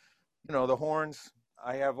the horns.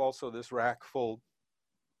 I have also this rack full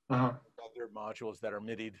of other modules that are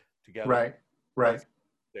MIDI'd together. Right. Right.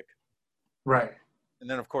 Thick. Right. And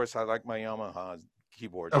then of course I like my Yamaha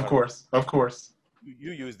keyboards. Of course. Of course.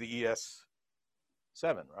 You use the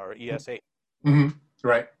ES7 or ES8. Mm-hmm.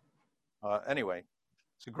 Right. Anyway,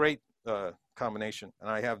 it's a great combination. And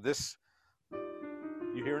I have this.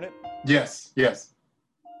 You hearing it? Yes. Yes.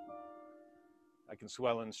 I can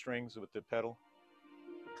swell in strings with the pedal.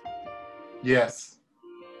 Yes.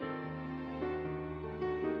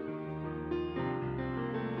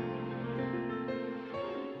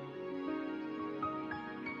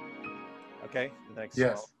 Okay. The next.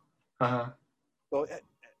 Yes.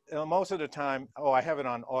 So most of the time, I have it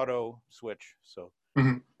on auto switch. So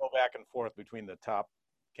mm-hmm. Go back and forth between the top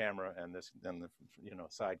camera and the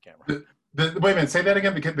side camera. Wait a minute, say that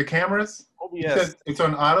again. The cameras? OBS. It's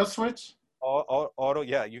on auto switch? Auto,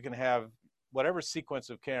 yeah. You can have whatever sequence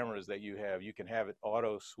of cameras that you have. You can have it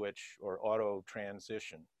auto switch or auto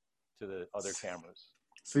transition to the other cameras.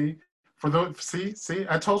 See,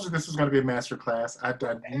 I told you this was going to be a master class. I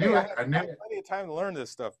knew it. I knew it. Plenty of time to learn this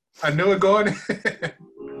stuff. I knew it going.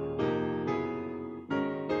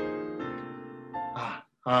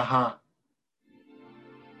 Uh-huh.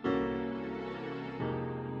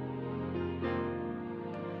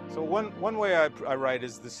 So one way I write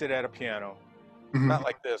is to sit at a piano, not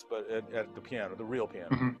like this, but at the piano, the real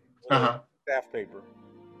piano, staff paper,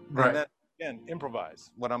 right? And then again,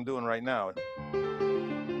 improvise. What I'm doing right now,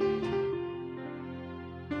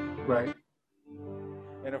 right?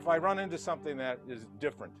 And if I run into something that is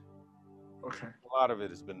different, okay, a lot of it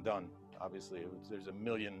has been done. obviously, there's a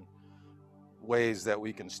million ways that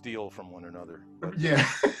we can steal from one another. But Yeah.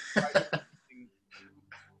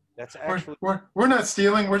 that's actually we're not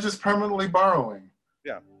stealing. We're just permanently borrowing.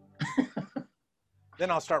 yeah. Then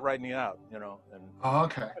I'll start writing it out, you know. And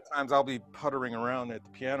okay. sometimes I'll be puttering around at the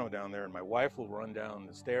piano down there, and my wife will run down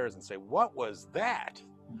the stairs and say, "What was that?"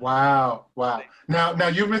 Wow, wow. Now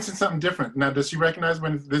you mentioned something different. Now, does she recognize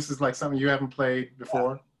when this is like something you haven't played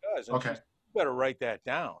before? Yeah, she does. And okay. You better write that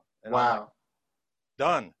down. And wow. I'm like,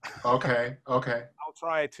 done. Okay. Okay. I'll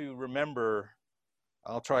try to remember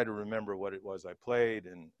what it was I played,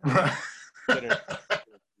 and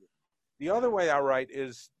the other way I write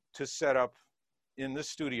is to set up in the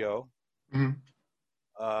studio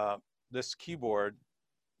this keyboard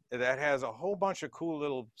that has a whole bunch of cool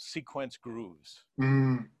little sequence grooves.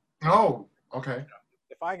 Oh, okay.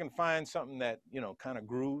 If I can find something that, you know, kind of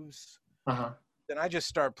grooves, then I just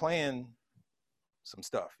start playing some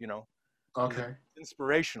stuff, you know. Okay. It's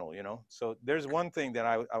inspirational, you know. So there's one thing that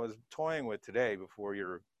I was toying with today before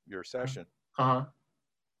your session.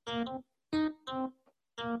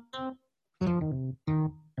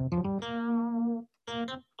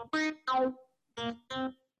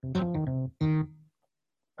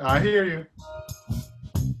 I hear you.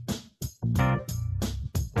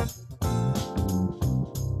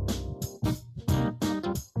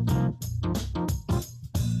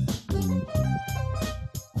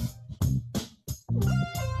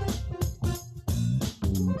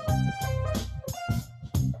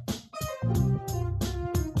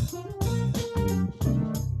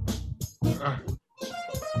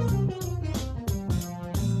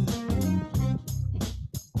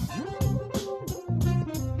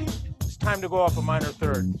 Time to go off a minor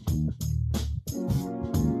third.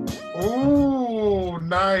 Ooh,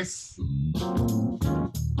 nice.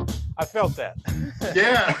 I felt that.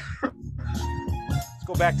 Yeah. Let's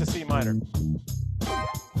go back to C minor.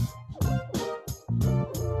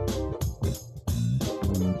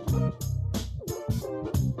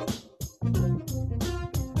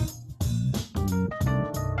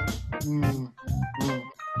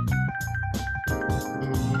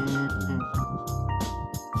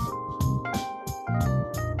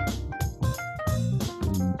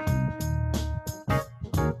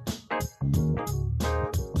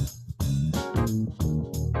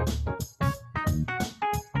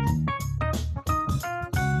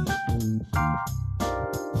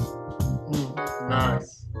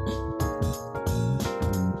 Nice.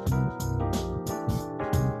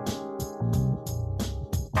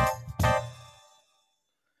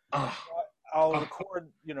 I'll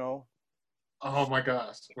record, you know. Oh my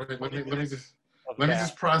gosh. Let me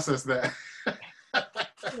just process that.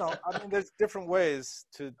 You know, I mean, there's different ways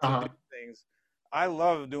to do things. I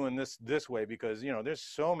love doing this way because, you know, there's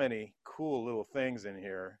so many cool little things in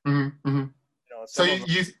here. You know, so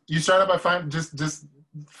you start out by just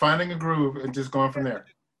finding a groove and just going from there.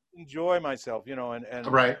 Enjoy myself, you know, and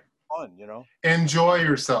right. Fun, you know. Enjoy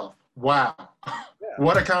yourself. Wow. Yeah.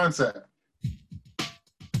 What a concept.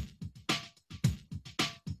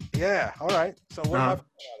 Yeah. All right. So what about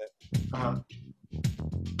it?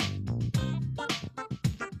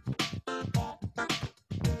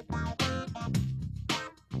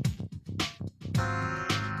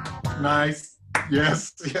 Nice.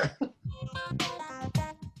 Yes. Yeah.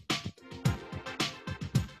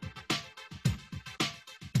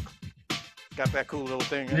 Got that cool little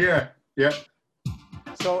thing. Yeah. Yeah.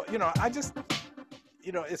 So, you know, I just,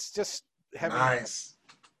 you know, it's just having nice.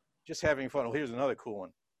 Just having fun. Well, here's another cool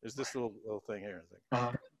one. There's this little thing here.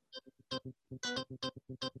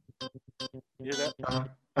 You hear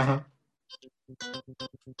that?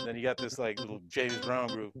 Then you got this like little James Brown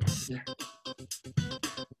groove. Yeah.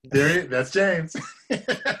 There, that's James.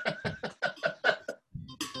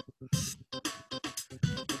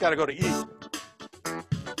 Got to go to E.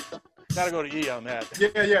 Got to go to E on that.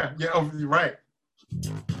 Yeah. Oh, you're right.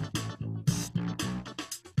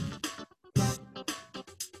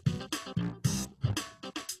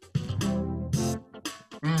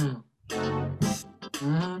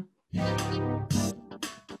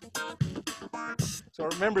 So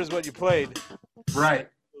it remembers what you played. Right.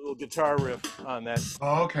 A little guitar riff on that.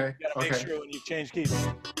 Oh, okay. You gotta make sure when you change keys.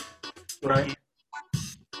 Right.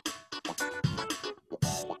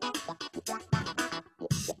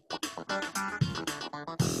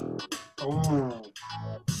 Oh.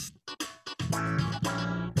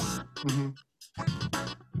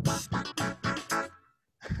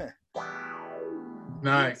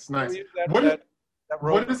 Nice. What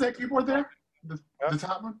is that keyboard there? The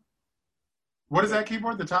top one? What is that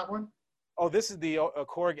keyboard, the top one? Oh, this is the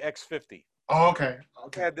Korg X50. Oh, okay.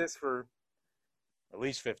 I've had this for at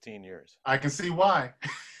least 15 years. I can see why.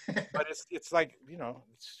 But it's like, you know,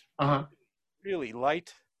 it's Uh-huh. really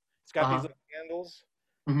light. It's got these Uh-huh. little handles,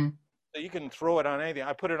 Mm-hmm. so you can throw it on anything.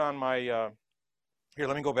 I put it on my here.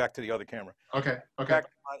 Let me go back to the other camera. Okay. Okay. Back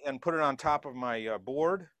and put it on top of my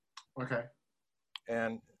board Okay.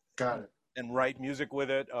 and Got it. and write music with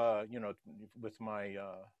it. You know, with my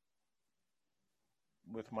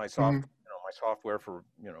Mm-hmm. my software for,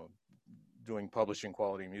 you know, doing publishing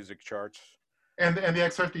quality music charts. And the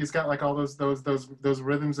X50's got like all those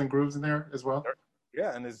rhythms and grooves in there as well.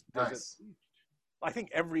 Yeah, and there's Nice. I think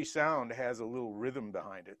every sound has a little rhythm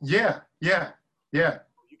behind it. Yeah. Yeah. Yeah.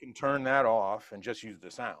 You can turn that off and just use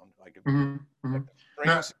the sound. Mm-hmm. Mm-hmm. Like the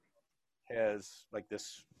Now, strings has like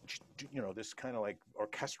this, you know, this kind of like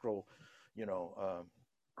orchestral, you know,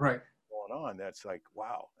 right. going on. That's like,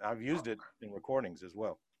 wow. I've used it in recordings as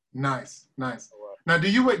well. Nice. Nice. So, Now, do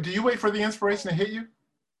you wait? Do you wait for the inspiration to hit you?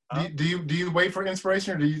 Do you wait for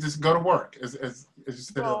inspiration, or do you just go to work as you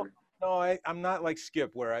said no, earlier? no, I'm not like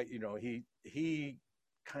Skip, where I, you know, he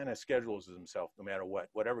kind of schedules himself no matter what,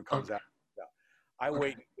 whatever comes Okay. out. I Okay.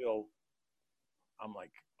 wait until I'm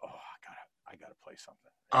like, oh, I gotta play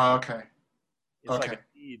something. Okay. It's Okay. like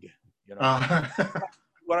a need, you know. Uh,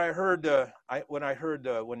 What I heard,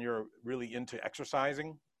 when you're really into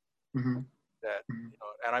exercising, mm-hmm. that, Mm-hmm. you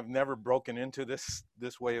know, and I've never broken into this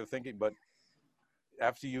way of thinking, but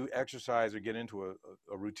after you exercise or get into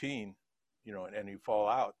a routine, you know, and you fall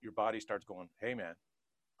out, your body starts going, hey man,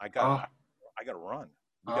 I got Oh. I got to run.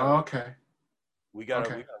 Okay. We Okay.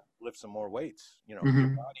 gotta lift some more weights. You know, your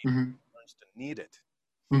Mm-hmm. body Mm-hmm. learns to need it.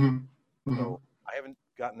 Mm-hmm. Mm-hmm. So I haven't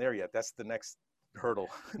gotten there yet. That's the next hurdle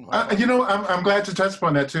in my life. You know, I'm glad to touch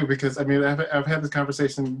upon that too, because I mean, I've had this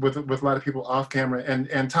conversation with a lot of people off camera,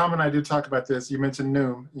 and Tom and I did talk about this. You mentioned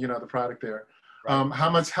Noom, you know, the product there. Right. How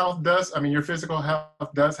much health does, I mean, your physical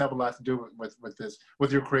health does have a lot to do with this,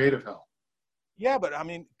 with your creative health. Yeah, but I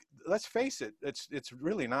mean, let's face it. It's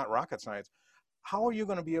really not rocket science. How are you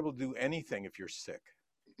going to be able to do anything if you're sick?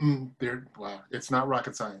 Wow, it's not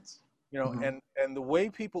rocket science. You know, Mm-hmm. and the way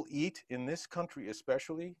people eat in this country,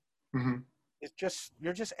 especially, Mm-hmm. it's just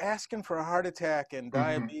you're just asking for a heart attack and Mm-hmm.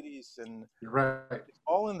 diabetes, and You're right. it's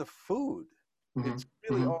all in the food. Mm-hmm. It's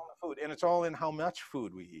really Mm-hmm. all in the food, and it's all in how much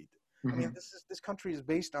food we eat. I Mm-hmm. mean, this country is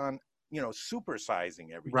based on, you know, supersizing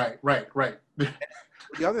everything. Right, right, right.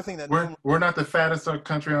 The other thing that We're not the fattest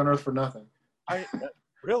country on earth for nothing. I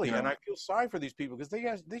really, You and know. I feel sorry for these people because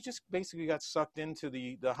they just basically got sucked into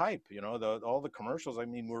the hype. You know, all the commercials. I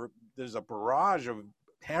mean, there's a barrage of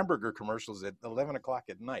hamburger commercials at 11 o'clock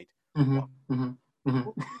at night. Mm-hmm. Well, Mm-hmm. who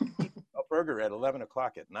Mm-hmm. eat a burger at 11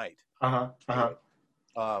 o'clock at night? Uh-huh. Uh-huh.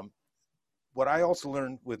 Anyway, what I also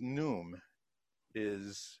learned with Noom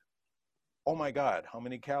is, oh my God, how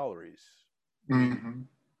many calories do we eat Mm-hmm.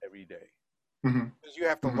 every day? Mm-hmm. Because you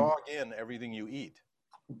have to Mm-hmm. log in everything you eat.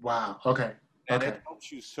 Wow. Okay. And Okay. it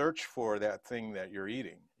helps you search for that thing that you're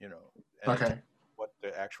eating, you know, and it tells Okay. you what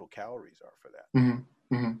the actual calories are for that.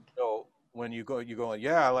 Mm-hmm. Mm-hmm. So when you go,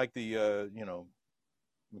 yeah, I like the, you know,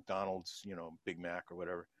 McDonald's, you know, Big Mac or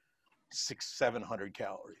whatever, 700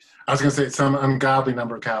 calories. I was gonna say some ungodly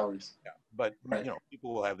number of calories. Yeah. But, Right. you know,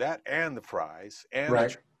 people will have that and the fries and Right.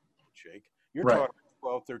 the shake. You're Right. talking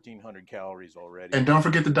 1,300 calories already. And don't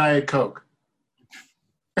forget the Diet Coke.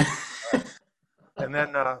 And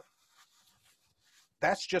then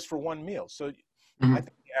that's just for one meal. So Mm-hmm. I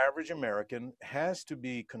think the average American has to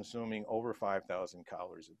be consuming over 5,000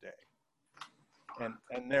 calories a day.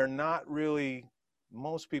 And they're not really,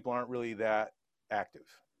 most people aren't really that active.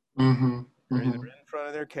 Mm-hmm. They're either Mm-hmm. in front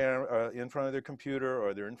of their camera, in front of their computer,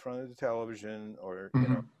 or they're in front of the television, or, you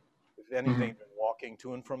Mm-hmm. know, if anything, they're walking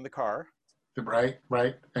to and from the car. Right.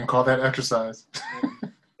 Right. And call that exercise.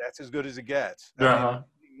 And that's as good as it gets. I mean, Uh-huh.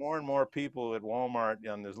 more and more people at Walmart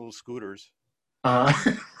on those little scooters.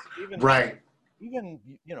 Even, Right. even,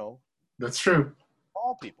 you know, That's true.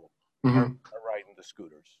 all people Mm-hmm. are riding the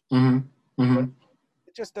scooters. Mm-hmm. Mm-hmm. But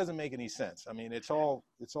it just doesn't make any sense. I mean, it's all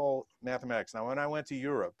mathematics. Now, when I went to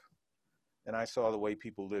Europe and I saw the way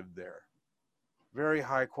people lived there, very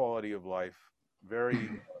high quality of life, very,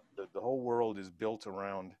 the whole world is built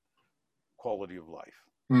around quality of life.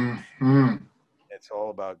 Mm-hmm. It's all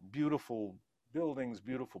about beautiful buildings,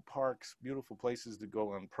 beautiful parks, beautiful places to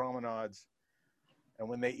go on promenades. And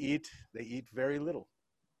when they eat very little.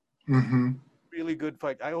 Mm-hmm. Really good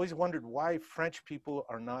fight. I always wondered why French people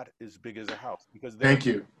are not as big as a house, because Thank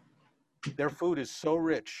you. their food is so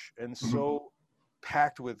rich and so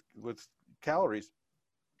packed with calories.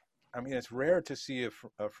 I mean, it's rare to see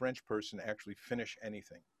a French person actually finish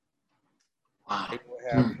anything. Wow. They will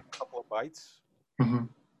have a couple of bites. Mm-hmm.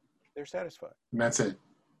 They're satisfied. And that's it.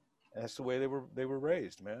 And that's the way they were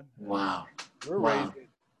raised, man. And Wow. we're raised. Wow.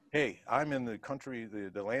 Hey, I'm in the country,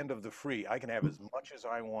 the land of the free. I can have as much as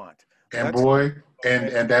I want. And Let's boy, go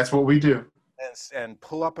ahead and that's what we do. and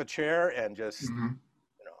pull up a chair and just, Hmm.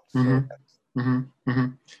 you know. Hmm. So Hmm. Hmm.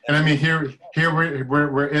 And I and mean, here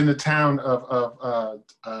we're in the town of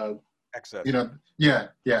you excess. know, yeah,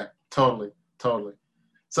 yeah, totally, totally.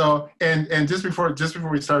 So, and just before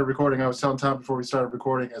we started recording, I was telling Tom before we started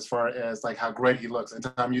recording, as far as like how great he looks. And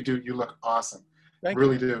Tom, you look awesome, Thank you.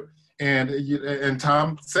 really do. And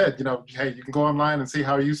Tom said, hey, you can go online and see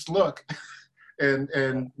how you used to look, Yeah.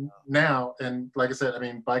 and now, and like I said, I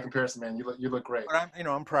mean, by comparison, man, you look great. But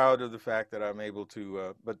I'm proud of the fact that I'm able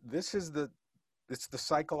to. But it's the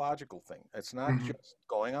psychological thing. It's not Hmm. just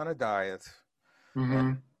going on a diet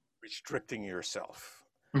and Hmm. restricting yourself.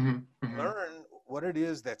 Hmm. Hmm. Learn what it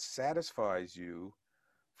is that satisfies you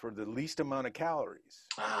for the least amount of calories.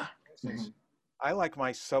 Ah. For Hmm. instance, I like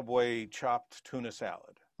my Subway chopped tuna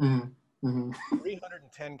salad. Hmm. Hmm.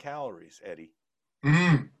 310 calories, Eddie.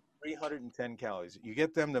 Hmm. 310 calories. You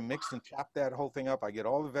get them to mix and chop that whole thing up. I get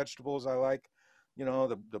all the vegetables I like,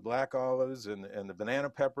 the black olives and the banana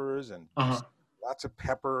peppers and Uh-huh. lots of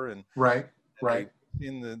pepper Right. and I Right. put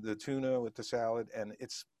in the tuna with the salad and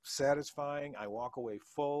it's satisfying. I walk away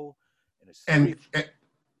full and it's three.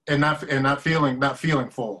 And not feeling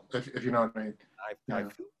full, if you know what I mean. I Yeah.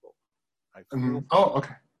 feel full. I Hmm. feel Oh,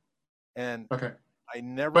 okay. and Okay. I But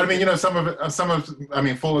never I mean, get I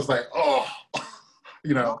mean, full is like, oh,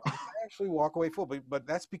 you no. know. I actually walk away full, but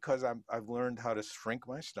that's because I've learned how to shrink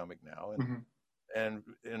my stomach now Hmm. and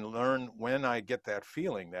learn when I get that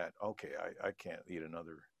feeling that okay, I can't eat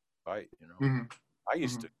another bite. Hmm. I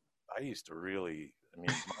used Hmm. to I used to really. I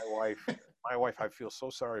mean, my wife. I feel so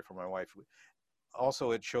sorry for my wife.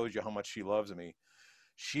 Also, it shows you how much she loves me.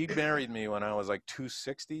 She married me when I was like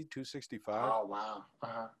 260, 265, Oh, wow.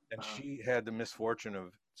 Uh-huh. and Uh-huh. she had the misfortune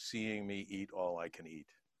of seeing me eat all I can eat.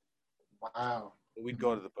 Wow. We'd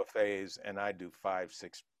go Hmm. to the buffets, and I'd do 5,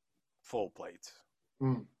 6 full plates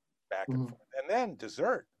Hmm. back and Hmm. forth, and then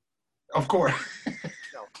dessert. Of course. You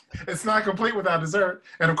know, It's not complete without dessert,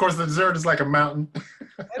 and of course, the dessert is like a mountain.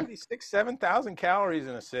 that'd be 6, 7,000 calories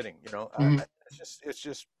in a sitting. Hmm. It's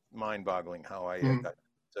just mind-boggling how Hmm.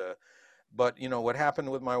 uh, but what happened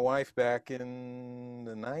with my wife back in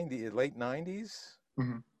the late 90s.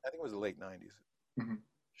 Hmm. I think it was the late 90s. Hmm.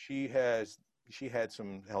 She has she had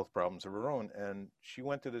some health problems of her own, and she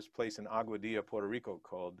went to this place in Aguadilla, Puerto Rico,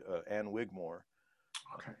 called Ann Wigmore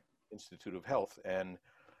Okay. Institute of Health, and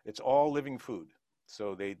it's all living food.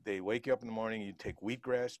 So they wake you up in the morning, you take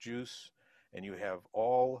wheatgrass juice, and you have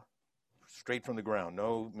all straight from the ground,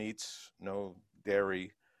 no meats, no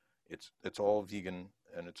dairy. It's all vegan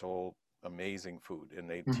and it's all amazing food, and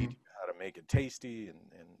they Hmm. teach you how to make it tasty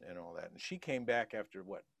and all that. And she came back after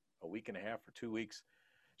what, a week and a half or 2 weeks.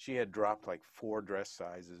 She had dropped like 4 dress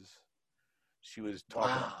sizes. She was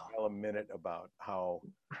talking a Wow. mile a minute about how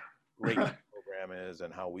great the program is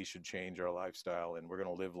and how we should change our lifestyle and we're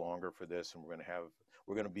going to live longer for this and we're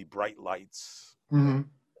going to be bright lights. Hmm.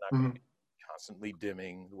 We're not going to Hmm. be constantly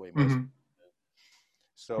dimming the way most. Hmm.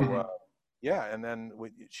 So Hmm. yeah, and then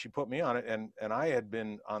she put me on it, and I had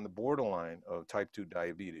been on the borderline of type 2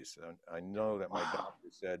 diabetes. And I know that my Wow. doctor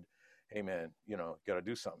said, "Hey man, got to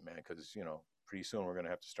do something, man, because pretty soon we're going to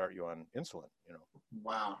have to start you on insulin."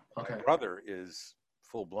 Wow. My Okay. brother is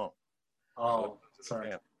full blown, so it Oh, runs in the sorry.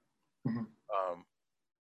 family. Hmm. Um,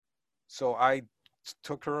 so I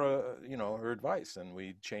took her, her advice, and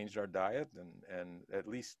we changed our diet, and at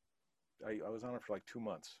least I was on it for like 2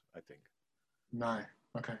 months, I think. Nine.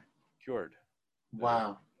 Okay. Cured the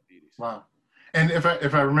Wow. diabetes. Wow. And if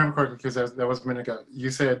I remember correctly, because that was a minute ago, you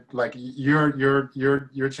said like your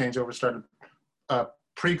changeover started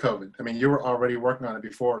pre-COVID. I mean, you were already working on it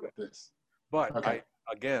before this. But Okay.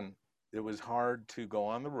 again, it was hard to go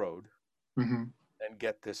on the road Mm-hmm. and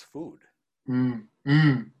get this food, Mm.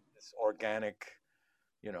 Mm. this organic,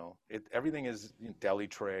 everything is deli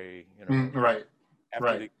tray, Mm. Right. after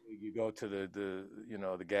Right. you go to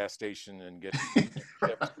the gas station and get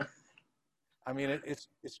chips. I mean,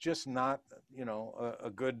 it's just not, a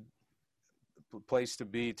good place to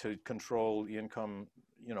be to control the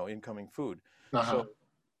incoming food. Uh-huh. So,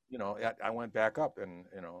 I went back up and,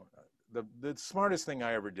 the smartest thing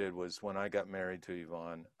I ever did was when I got married to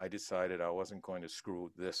Yvonne, I decided I wasn't going to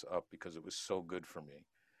screw this up because it was so good for me.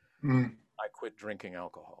 Mm. I quit drinking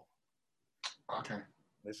alcohol. Okay.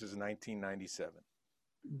 This is 1997.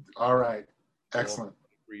 All right. A little Excellent.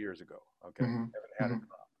 3 years ago. Okay. Mm-hmm. Haven't had a Mm-hmm.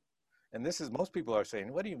 drop. And this is, most people are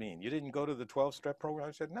saying, what do you mean? You didn't go to the 12-step program?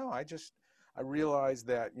 I said, no, I realized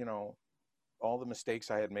that, all the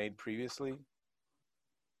mistakes I had made previously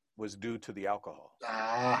was due to the alcohol.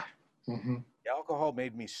 Ah. Mm-hmm. The alcohol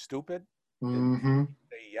made me stupid. It Mm-hmm. made me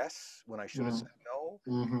say yes when I should have said no.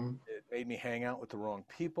 Mm-hmm. It made me hang out with the wrong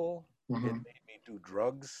people. It Mm-hmm. made me do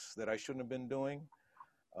drugs that I shouldn't have been doing.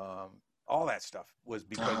 All that stuff was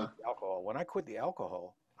because Uh-huh. of the alcohol. When I quit the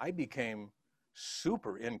alcohol, I became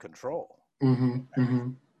super in control. Mm-hmm. Mm-hmm.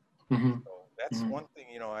 Mm-hmm. So that's one thing,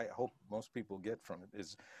 you know, I hope most people get from it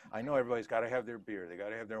is I know everybody's got to have their beer. They got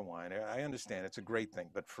to have their wine. I understand it's a great thing.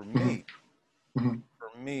 But Mm-hmm. for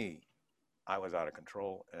me, I was out of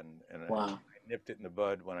control, and I Wow. nipped it in the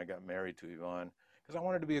bud when I got married to Yvonne because I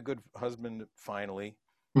wanted to be a good husband finally,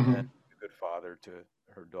 and Mm-hmm. a good father to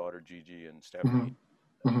her daughter Gigi and Mm-hmm. Stephanie.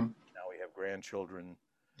 Mm-hmm. Now we have grandchildren.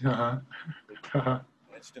 Uh-huh. Uh-huh.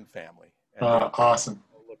 Instant family, and they all Awesome.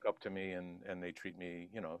 look up to me, and they treat me.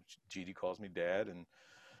 You know, Gigi calls me dad, and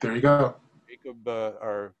There you go. Jacob,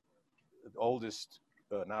 our oldest,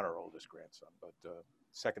 not our oldest grandson, but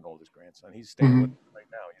second oldest grandson. He's staying with us right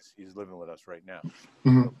now. He's living with us right now.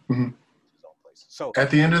 Mm-hmm. So, Mm-hmm. his own place. So At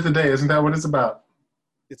the end of the day, isn't that what it's about?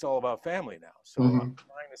 it's all about family now. So Mm-hmm. I'm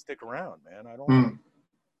trying to stick around, man. I don't want Mm. to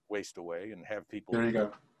waste away and have people There you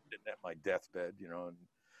go. sitting at my deathbed, you know, and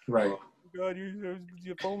Right. oh God,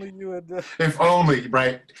 if only you had. If only,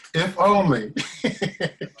 right? If only.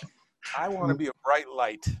 I want to be a bright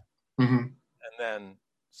light, Mm-hmm. and then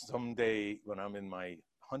someday when I'm in my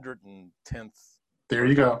 110th, There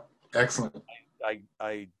you go. Excellent.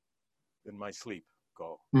 I in my sleep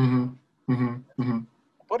go. Mm-hmm. Mm-hmm. Mm-hmm.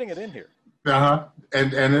 I'm putting it in here. Uh-huh.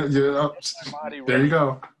 And you know, My body there ready. you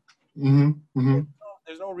go. Mm-hmm. Mm-hmm.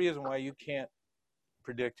 There's no reason why you can't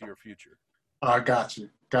predict your future. I got you.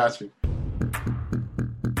 Got you.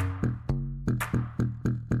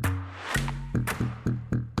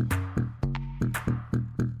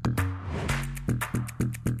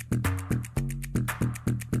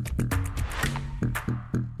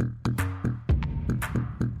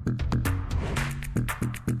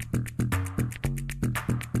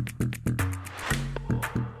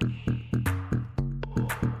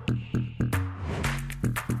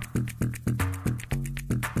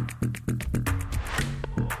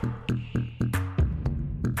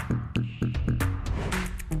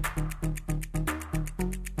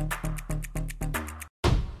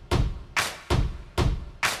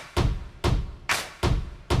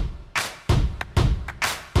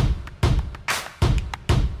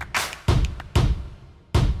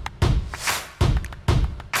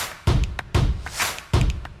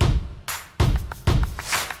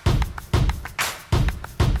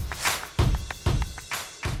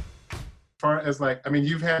 Far as like, I mean,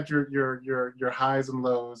 you've had your highs and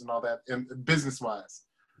lows and all that, in business wise.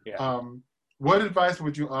 Yeah. What advice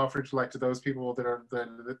would you offer to like to those people that are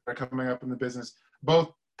coming up in the business,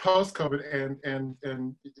 both post COVID and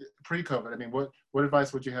pre COVID? I mean, what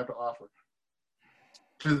advice would you have to offer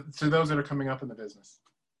to those that are coming up in the business?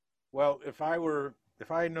 Well, if I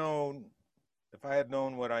had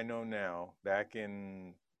known what I know now back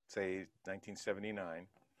in say 1979.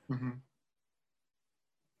 Mm-hmm.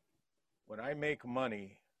 When I make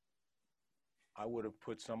money, I would have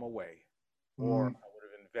put some away, or I would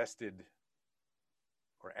have invested,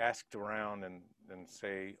 or asked around and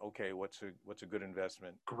say, okay, what's a good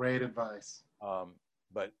investment? Great advice.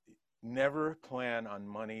 But never plan on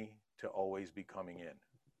money to always be coming in.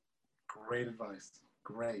 Great advice.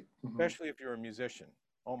 Great. Mm-hmm. Especially if you're a musician.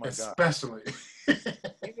 Oh my God. Especially.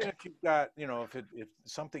 Even if you've got, you know, if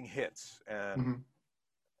something hits and Mm-hmm.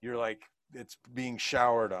 you're like, it's being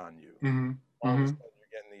showered on you. Mm-hmm. All of a sudden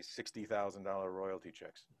you're getting these $60,000 royalty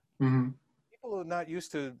checks. Mm-hmm. People who are not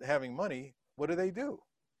used to having money, what do?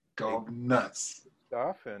 Go nuts.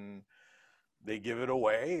 Stuff and they give it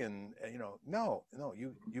away, and you know, no,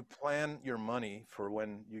 you plan your money for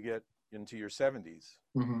when you get into your 70s.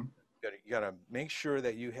 Mm-hmm. You gotta make sure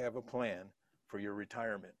that you have a plan for your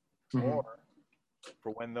retirement, Mm-hmm. or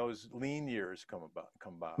for when those lean years come by,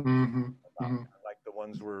 Mm-hmm. like the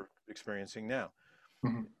ones we're experiencing now.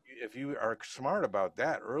 Mm-hmm. If you are smart about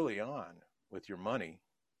that early on with your money,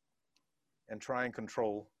 and try and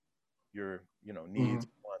control your, you know, needs,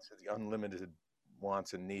 wants, the unlimited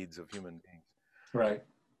wants and needs of human beings. Right.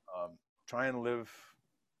 Try and live,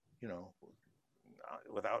 you know,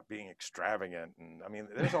 without being extravagant. And I mean,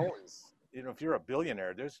 there's always, you know, if you're a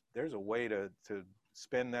billionaire, there's a way to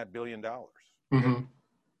spend that $1 billion. Mm-hmm.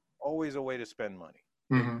 Always a way to spend money.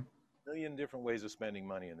 Mm-hmm. A million different ways of spending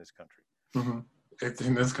money in this country. Mm-hmm. It's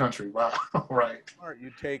in this country. Wow. Right.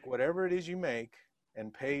 You take whatever it is you make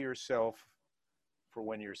and pay yourself for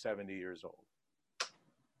when you're 70 years old.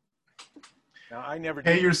 Now, I never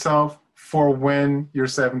pay yourself for when you're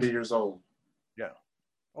 70 years old. Yeah.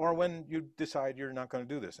 or when you decide you're not going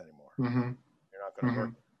to do this anymore, Mm-hmm. you're not going to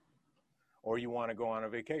work, or you want to go on a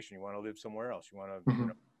vacation, you want to live somewhere else, you want to, Mm-hmm.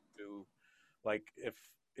 do, like, if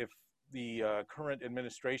the current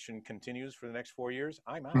administration continues for the next 4 years,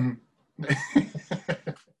 I'm out. Mm-hmm.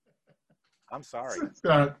 I'm sorry.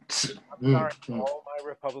 uh, I'm sorry to all my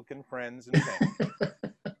Republican friends and family.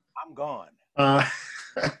 I'm gone. uh,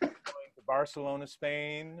 Going to Barcelona,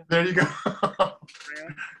 Spain, there you go.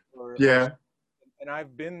 France, or Yeah. and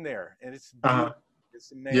I've been there, and it's Uh-huh. beautiful.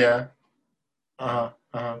 It's amazing. Yeah. Uh-huh.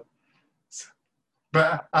 Uh-huh.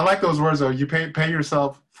 But I like those words though. You pay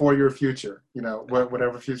yourself for your future. You know,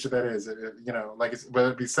 whatever future that is. You know, like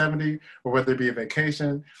whether it be 70 or whether it be a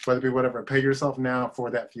vacation, whether it be whatever. Pay yourself now for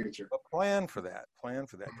that future. But plan for that. Plan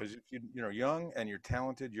for that, because if you're young and you're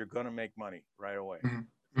talented, you're gonna make money right away.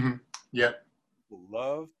 Mm-hmm. Mm-hmm. Yeah. People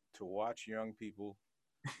love to watch young people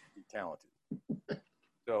be talented.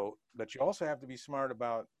 So, but you also have to be smart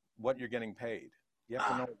about what you're getting paid. You have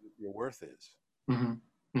to know what your worth is. Mm-hmm.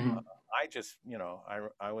 Mm-hmm. I just,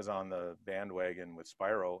 I was on the bandwagon with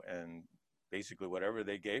Spyro, and basically whatever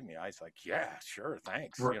they gave me, I was like, yeah, sure,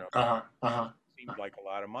 thanks. Uh-huh. Uh-huh. Seemed like a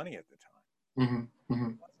lot of money at the time. Mm-hmm.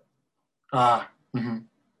 Mm-hmm. Mm-hmm.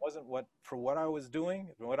 Wasn't what for what I was doing,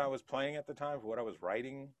 for what I was playing at the time, for what I was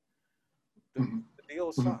writing. The, Mm-hmm. the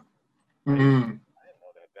deal sucked. Mm-hmm. I didn't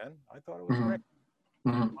know that then. I thought it was great.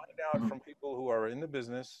 Mm-hmm. Find out from people who are in the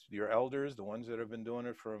business, your elders, the ones that have been doing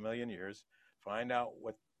it for a million years. Find out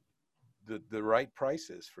what the right price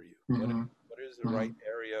is for you. Mm-hmm. What is the right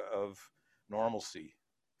area of normalcy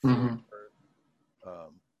for Mm-hmm.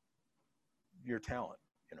 your talent?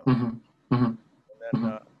 Mm-hmm. Mm-hmm. And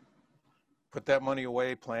then put that money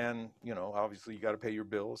away. Plan. Obviously you got to pay your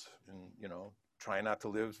bills, and try not to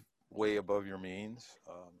live way above your means.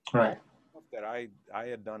 Right. Stuff that I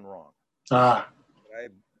had done wrong.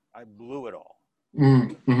 I blew it all.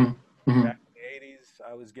 Mm-hmm. Mm-hmm. Back in the 80s,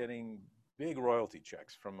 I was getting big royalty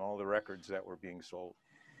checks from all the records that were being sold.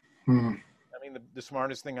 Mm-hmm. I mean, the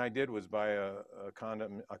smartest thing I did was buy a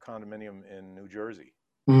condominium in New Jersey.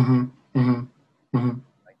 Mm-hmm. Mm-hmm. Mm-hmm.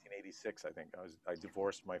 1986, I think. I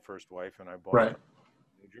divorced my first wife, and I bought right.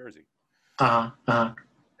 New Jersey. Uh-huh.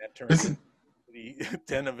 That turned into the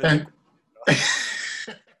den of iniquity.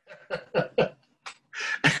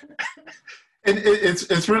 And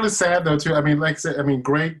it's really sad though too. I mean, like I said, I mean,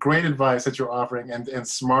 great advice that you're offering, and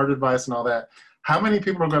smart advice and all that. How many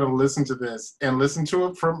people are going to listen to this and listen to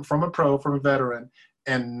it from a pro, from a veteran,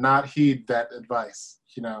 and not heed that advice?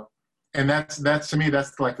 And that's to me,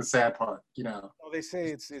 that's like the sad part. Well, they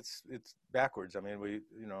say it's backwards. I mean,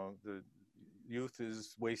 the youth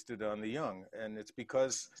is wasted on the young, and it's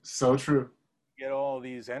because so true. We get all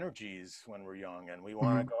these energies when we're young, and we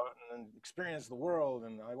want to go out and experience the world,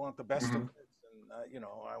 and I want the best of it. And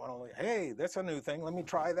I want to, hey, that's a new thing, let me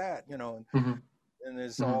try that, and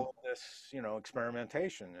there's all this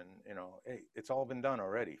experimentation, and hey, it's all been done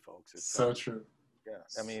already, folks. It's so true. Yeah,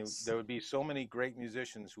 I mean, there would be so many great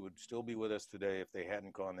musicians who would still be with us today if they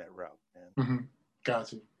hadn't gone that route.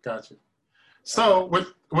 Got you. So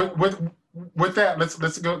with that,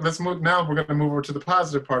 let's move now. We're going to move over to the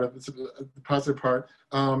positive part of the positive part.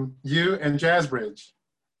 You and Jazz Bridge.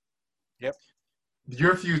 Yep.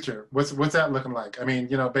 Your future, what's that looking like? I mean,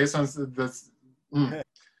 based on this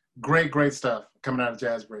great stuff coming out of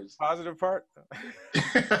Jazz Bridge. Positive part.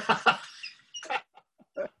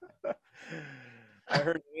 I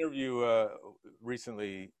heard an interview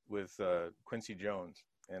recently with Quincy Jones,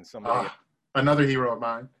 and somebody another hero of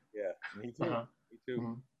mine. Yeah, me too. Me too.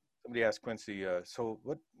 Mm-hmm. Somebody asked Quincy, so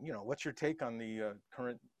what's your take on the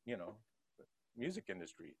current music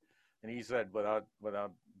industry? And he said, without a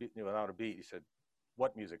beat, he said,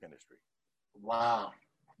 "What music industry?" Wow.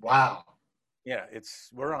 Yeah,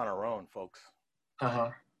 we're on our own, folks.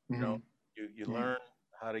 Mm-hmm. You learn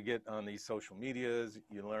how to get on these social medias.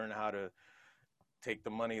 You learn how to take the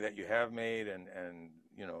money that you have made and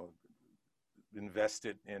invest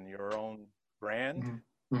it in your own brand.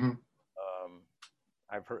 Mm-hmm.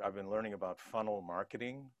 I've been learning about funnel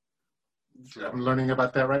marketing. I'm learning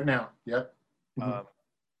about that right now. Yep. Mm-hmm.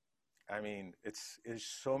 I mean, there's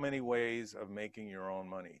so many ways of making your own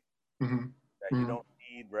money that you don't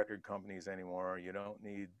need record companies anymore. You don't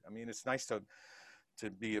need. I mean, it's nice to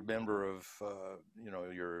be a member of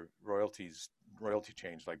your royalty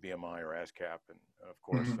change like BMI or ASCAP, and of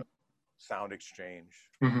course Sound Exchange.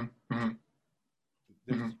 You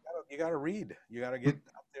got to read. You got to get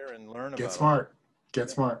out there and learn about it. Get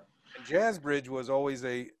smart. And Jazz Bridge was always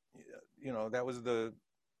that was the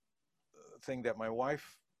thing that my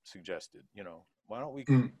wife suggested. Why don't we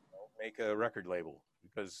make a record label?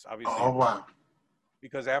 Because obviously,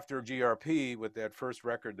 because after GRP, with that first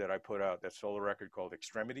record that I put out, that solo record called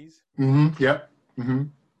Extremities, Yep. Mm-hmm.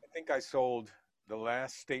 I think I sold, the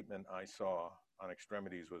last statement I saw on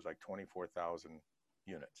Extremities was like 24,000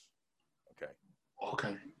 units. Okay.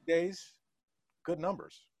 Okay. Days, good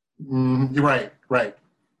numbers. You're right. Right.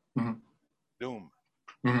 Mm-hmm. Doom.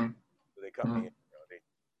 Mm-hmm. So they cut me.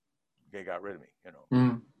 They got rid of me. Mm-hmm.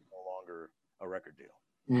 No longer a record deal.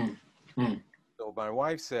 Mm-hmm. So my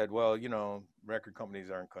wife said, "Well, record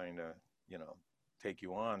companies aren't going to, take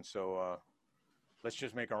you on. So let's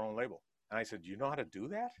just make our own label." And I said, "Do you know how to do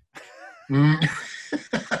that?"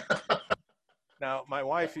 Now, my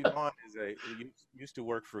wife Yvonne used to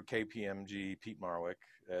work for KPMG, Pete Marwick,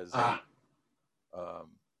 as a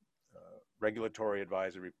regulatory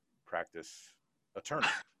advisory practice attorney.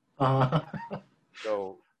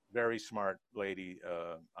 So very smart lady.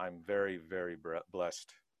 I'm very, very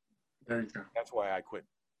blessed. There you go. That's why I quit.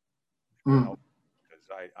 Because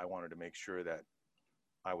I wanted to make sure that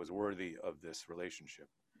I was worthy of this relationship.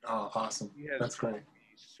 Oh, awesome. That's great.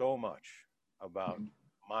 Me so much about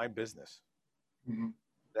my business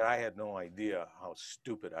that I had no idea how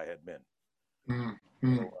stupid I had been.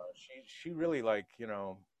 So she really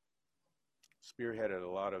spearheaded a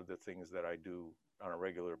lot of the things that I do on a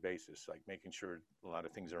regular basis, like making sure a lot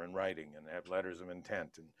of things are in writing and have letters of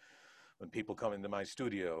intent. And when people come into my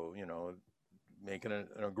studio, making an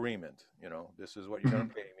agreement, this is what you're going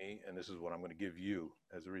to pay me, and this is what I'm going to give you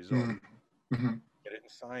as a result. Get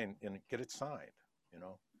it signed,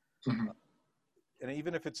 and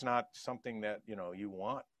even if it's not something that you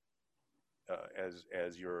want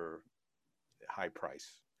as your high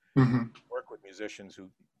price, work with musicians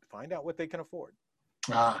who find out what they can afford,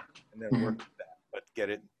 and then work with that, but get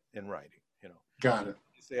it in writing. Got it.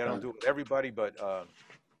 I don't do it with everybody, but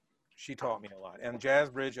she taught me a lot. And Jazz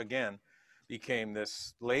Bridge again became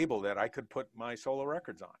this label that I could put my solo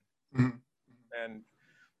records on.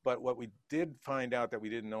 But what we did find out that we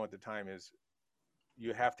didn't know at the time is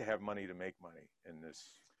you have to have money to make money in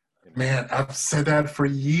this. Man, I've said that for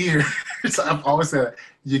years. I've always said that.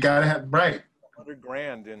 You gotta have right.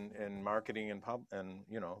 $100,000 in marketing and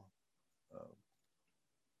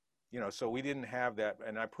so we didn't have that,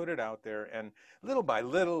 and I put it out there, and little by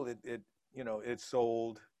little it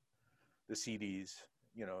sold. The CDs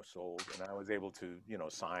sold, and I was able to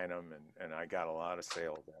sign them, and I got a lot of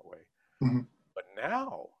sales that way. But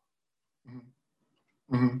now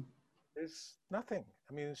there's nothing.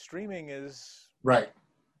 I mean, streaming is right.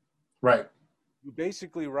 You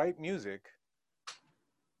basically write music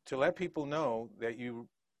to let people know that you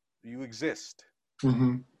exist.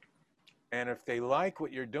 And if they like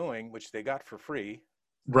what you're doing, which they got for free,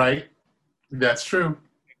 right, that's true,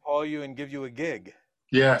 they call you and give you a gig.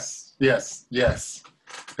 Yes.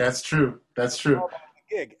 That's true. That's true.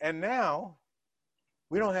 Gig. And now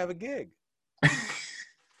we don't have a gig.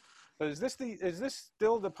 So is this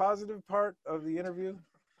still the positive part of the interview?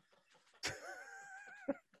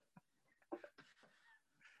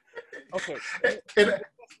 Okay.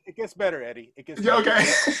 It gets better, Eddie. It gets better. Okay.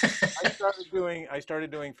 I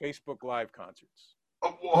started doing Facebook Live concerts.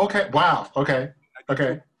 Okay. Wow. Okay.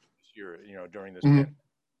 Okay. This year, during this pandemic.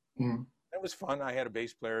 That was fun. I had a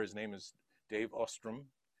bass player. His name is Dave Ostrom.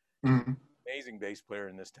 Amazing bass player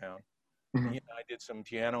in this town. I did some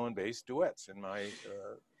piano and bass duets in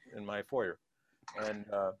my foyer, and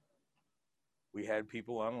we had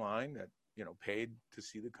people online that paid to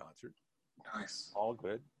see the concert. Nice. All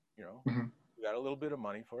good. We got a little bit of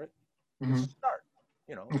money for it. It's a start.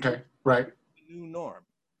 Okay. Right. The new norm.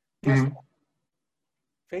 Guess what?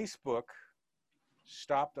 Facebook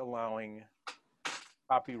stopped allowing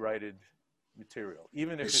copyrighted material,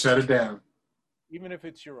 even if shut it down. Even if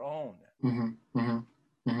it's your own. So I'm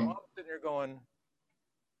sitting there going,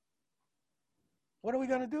 what are we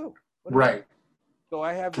going to do? Right. So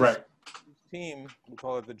I have this team, we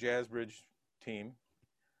call it the Jazz Bridge team.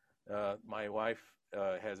 My wife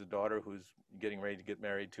has a daughter who's getting ready to get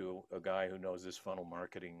married to a guy who knows this funnel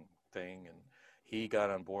marketing thing, and he got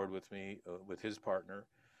on board with me, with his partner,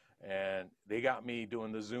 and they got me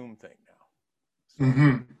doing the Zoom thing now. So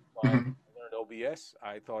I learned OBS.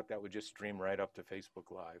 I thought that would just stream right up to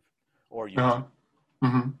Facebook Live or YouTube.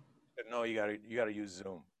 But no, you got to use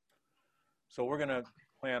Zoom. So we're gonna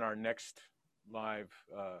plan our next live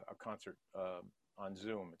a concert on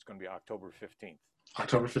Zoom. It's going to be October 15th.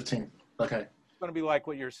 October 15th. Okay. It's going to be like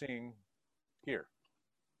what you're seeing here.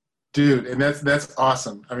 Dude, and that's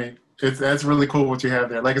awesome. I mean, that's really cool what you have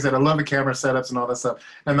there. Like I said, I love the camera setups and all that stuff.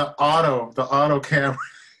 And the auto camera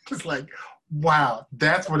is like, wow,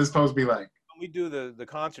 that's what it's supposed to be like. When we do the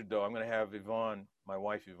concert, though, I'm going to have Yvonne, my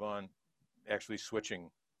wife Yvonne, actually switching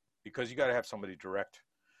because you got to have somebody direct.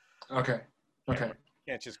 Okay. Okay. You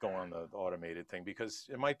can't just go on the automated thing because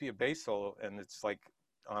it might be a bass solo and it's like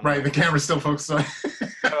on Right. my. The camera's still focused on.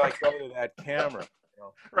 Like go to that camera. You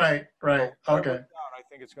know? Right. Right. So Okay. I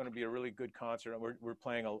think it's going to be a really good concert. We're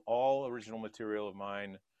playing all original material of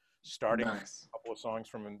mine, starting from Nice. a couple of songs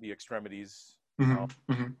from the Extremities,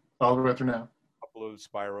 All the way through now. a couple of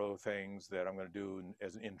Spyro things that I'm going to do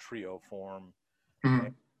in trio form. Mm-hmm.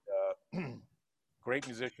 And, great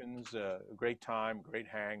musicians, great time, great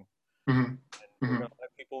hang. Mm-hmm. And we're going to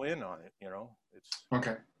let people in on it. You know, it's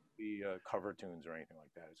Okay. be cover tunes or anything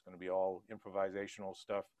like that. It's going to be all improvisational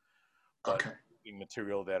stuff, but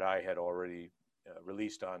material that I had already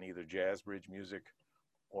released on either Jazz Bridge Music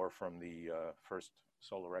or from the first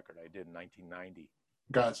solo record I did in 1990.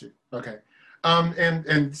 Got you. Okay.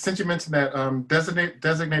 And since you mentioned that,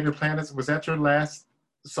 Designated Planets, was that your last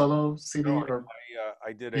solo CD? No, or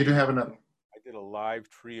I did you do have another? I did a live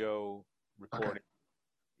trio recording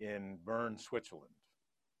in Bern, Switzerland.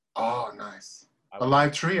 Oh, nice. A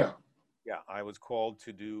live trio. Yeah, I was called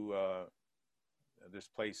to do this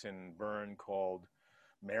place in Bern called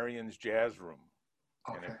Marion's Jazz Room.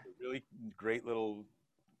 Okay. And it's a really great little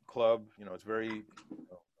club. You know, it's very,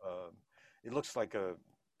 it looks like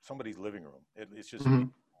somebody's living room. It's just a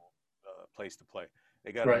place to play.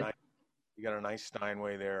 They got you got a nice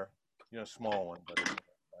Steinway there, you know, small one, but it's a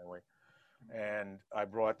Steinway. And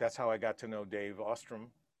that's how I got to know Dave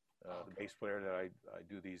Ostrom, the bass player that I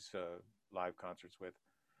do these live concerts with,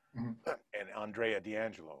 and Andrea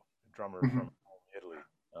D'Angelo, the drummer from Italy.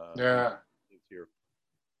 Lives here.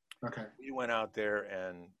 Okay. We went out there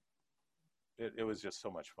and it was just so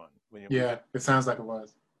much fun. It sounds like it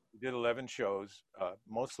was. We did 11 shows,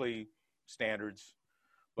 mostly standards,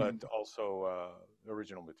 but also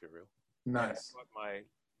original material. Nice. And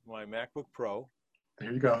my MacBook Pro.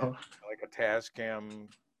 There you go. Like a Tascam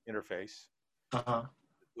interface.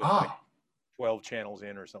 With 12 channels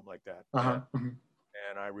in or something like that.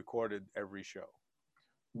 And I recorded every show.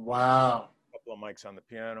 Wow. A couple of mics on the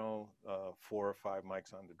piano, 4 or 5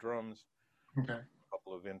 mics on the drums. Okay. A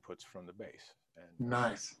couple of inputs from the bass. And,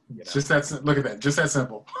 nice. Just that. Look at that. Just that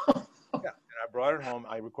simple. Yeah. And I brought it home.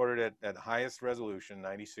 I recorded it at highest resolution,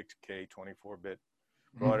 96K, 24-bit.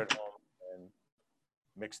 Brought it home and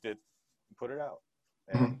mixed it and put it out.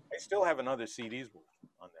 And I still have another CD's worth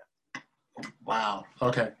on that. Wow.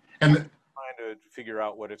 Okay. And trying to figure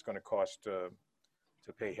out what it's going to cost to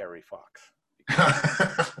pay Harry Fox.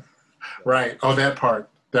 Right. Oh, that part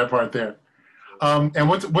there. And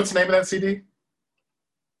what's the name of that CD?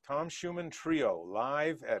 Tom Schuman Trio,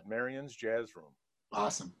 live at Marion's Jazz Room.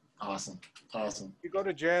 Awesome. You go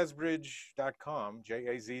to jazzbridge.com,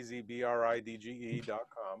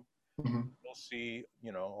 jazzbridge.com. You'll see,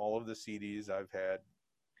 you know, all of the CDs I've had.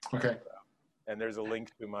 Okay. And there's a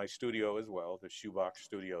link to my studio as well, the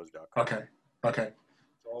shoeboxstudios.com. Okay.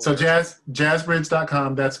 So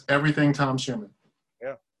jazzbridge.com, that's everything Tom Schuman.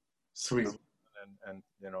 Yeah. Sweet. And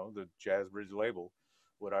you know, the Jazz Bridge label,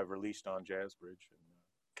 what I've released on Jazz Bridge.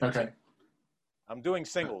 Okay. I'm doing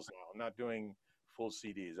singles now. I'm not doing full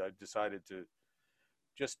CDs. I've decided to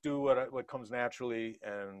just do what comes naturally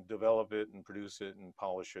and develop it and produce it and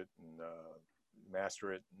polish it and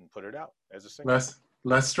master it and put it out as a single.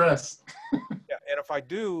 Less stress. Yeah, and if I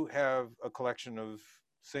do have a collection of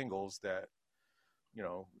singles that, you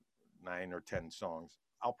know, 9 or 10 songs,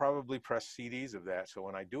 I'll probably press CDs of that. So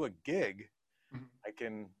when I do a gig, I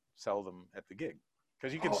can sell them at the gig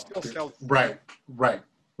because you can still sell. Right. Still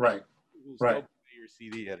play your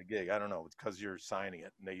CD at a gig. I don't know. It's because you're signing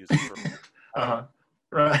it and they use it for.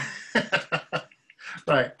 Right.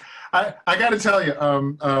 Right. I got to tell you,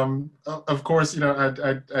 of course, you know,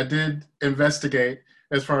 I did investigate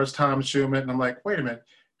as far as Tom Schuman, and I'm like, wait a minute,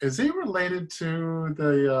 is he related to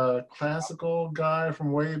the classical guy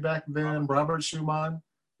from way back then, Robert Schumann?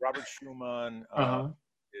 Robert Schumann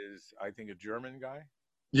is, I think, a German guy.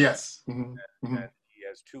 Yes. And he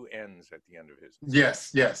has 2 N's at the end of his.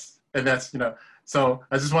 Yes. And that's, you know, so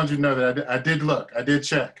I just wanted you to know that I did look, I did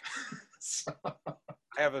check. So.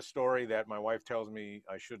 I have a story that my wife tells me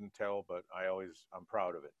I shouldn't tell, but I'm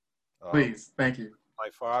proud of it. Please, thank you. My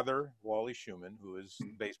father, Wally Schuman, who is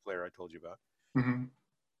the bass player I told you about,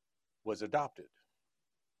 was adopted.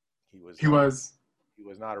 He was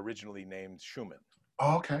not originally named Schuman.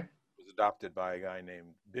 Oh, okay. He was adopted by a guy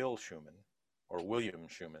named Bill Schuman, or William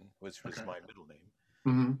Schuman, which was my middle name.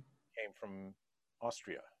 Came from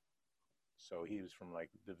Austria. So he was from like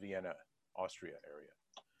the Vienna, Austria area.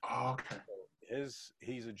 Oh, okay. So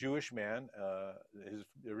he's a Jewish man. His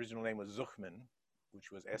original name was Schuman,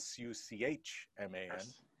 which was Suchman.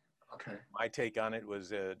 Okay. My take on it was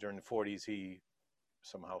during the 40s, he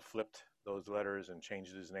somehow flipped those letters and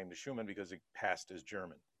changed his name to Schumann because it passed as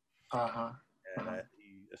German. Uh-huh. And Uh-huh.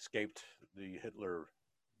 he escaped the Hitler,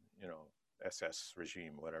 SS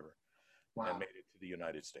regime, whatever, and Wow. made it to the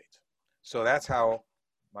United States. So that's how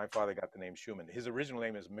my father got the name Schumann. His original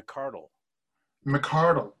name is McCardle.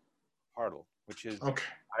 McCardle. Hardle, which is Okay.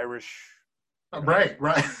 Irish. Right,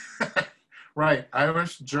 right. Right.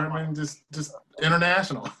 Irish, German, just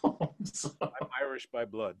international. So, I'm Irish by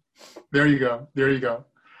blood. there you go. There you go.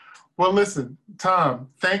 Well, listen, Tom,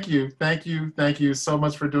 thank you so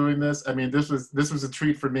much for doing this. I mean, this was a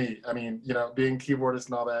treat for me. I mean, being keyboardist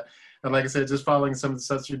and all that. And like I said, just following some of the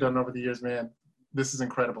stuff you've done over the years, man, this is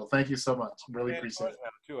incredible. Thank you so much. Really appreciate it.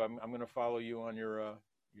 Too. I'm going to follow you on your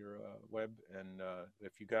web, and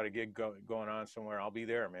if you got a gig going on somewhere, I'll be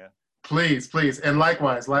there, man. Please, please. And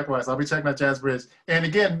likewise, I'll be checking out Jazz Bridge. And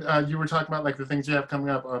again, you were talking about like the things you have coming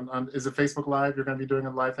up on is it Facebook Live? You're going to be doing a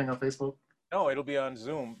live thing on Facebook? No, it'll be on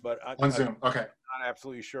Zoom, but On Zoom. Okay. I'm not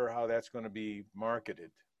absolutely sure how that's going to be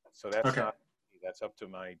marketed. So that's Okay. not that's up to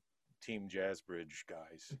my team Jazz Bridge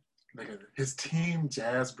guys. His team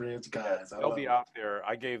Jazz Bridge guys. They'll be out there.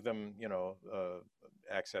 I gave them,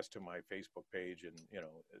 access to my Facebook page, and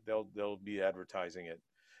they'll be advertising it,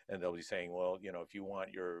 and they'll be saying, well, if you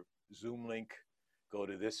want your Zoom link, go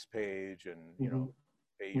to this page, and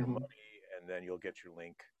pay your money, and then you'll get your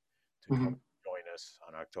link to come join us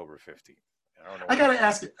on October 15th. I gotta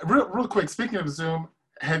ask you real quick. Speaking of Zoom,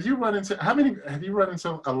 have you run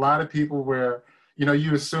into a lot of people where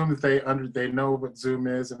you assume that they know what Zoom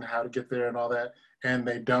is and how to get there and all that, and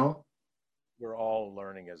they don't? We're all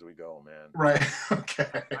learning as we go, man. Right. Okay.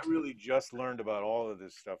 I really just learned about all of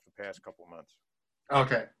this stuff the past couple months.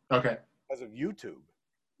 Okay. Okay. Because of YouTube.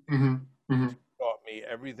 Taught me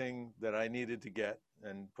everything that I needed to get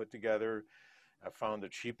and put together. I found the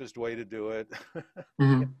cheapest way to do it.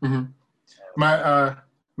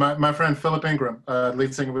 My friend Philip Ingram,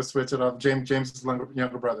 lead singer with Switch, James's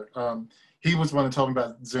younger brother. He was the one that told me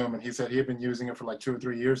about Zoom, and he said he had been using it for like 2 or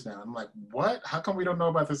 3 years now. I'm like, what? How come we don't know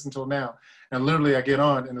about this until now? And literally, I get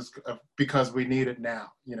on, and it's because we need it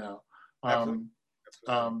now. Absolutely.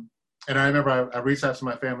 And I remember I reached out to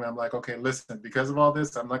my family. I'm like, okay, listen, because of all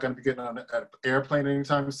this, I'm not going to be getting on an airplane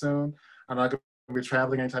anytime soon. I'm not going to be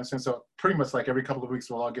traveling anytime soon. So pretty much like every couple of weeks,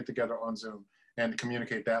 we'll all get together on Zoom and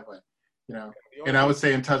communicate that way. And I would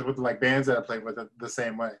stay in touch with like bands that I played with the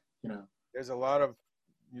same way. There's a lot of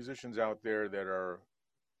musicians out there that are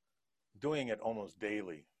doing it almost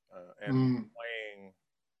daily and playing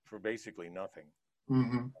for basically nothing.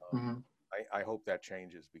 I hope that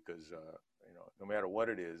changes because no matter what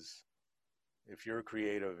it is, if you're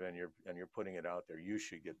creative and you're putting it out there, you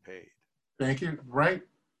should get paid. Thank you. Right.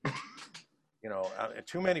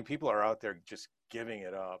 Too many people are out there just giving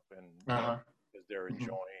it up and because they're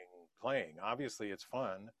enjoying playing. Obviously, it's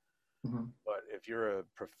fun, but if you're a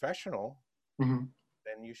professional,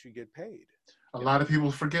 then you should get paid. A lot of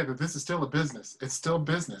people forget that this is still a business. It's still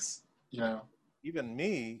business. Even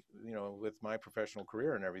me, with my professional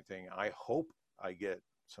career and everything, I hope I get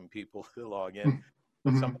some people to log in.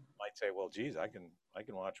 Some might say, "Well, geez, I can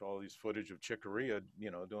watch all these footage of Chick Corea,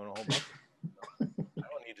 doing a whole bunch of I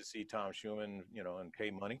don't need to see Tom Schumann, and pay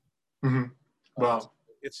money." Well,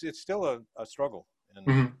 it's still a struggle,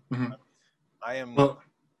 and I am. Well,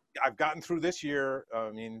 I've gotten through this year. I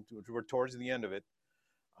mean, we're towards the end of it.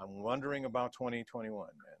 I'm wondering about 2021,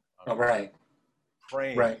 man. Right.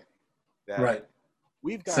 Praying that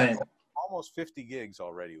we've got almost 50 gigs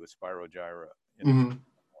already with SPYRO GYRA.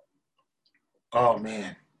 Oh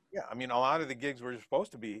man. Yeah, I mean, a lot of the gigs were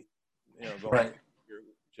supposed to be, going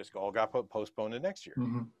just all got postponed to next year.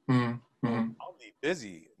 I'll be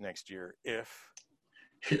busy next year if.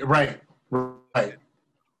 Right.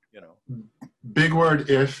 Big word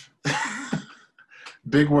if.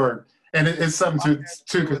 Big word, and it's something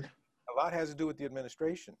to. A lot has to do with the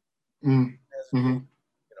administration.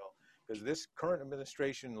 Because this current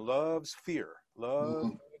administration loves fear, loves to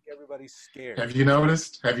make everybody scared. Have you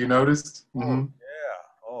noticed? Oh, yeah.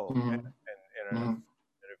 Oh, and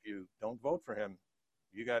if you don't vote for him,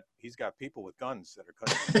 he's got people with guns that are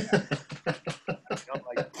cutting.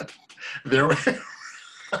 Like, there.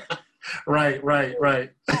 Right.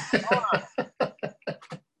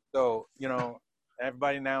 So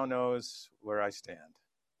everybody now knows where I stand.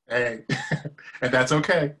 Hey, and that's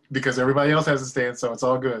okay because everybody else has a stand, so it's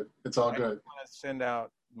all good. It's all good. I want to send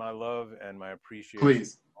out my love and my appreciation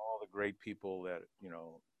Please. to all the great people that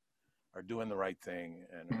are doing the right thing,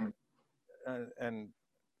 and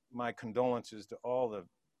my condolences to all the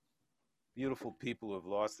beautiful people who have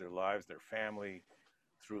lost their lives, their family,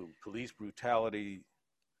 through police brutality,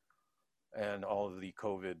 and all of the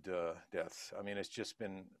COVID deaths. I mean, it's just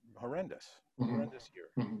been horrendous, horrendous year,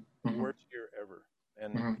 the worst year ever.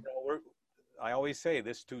 And you know, I always say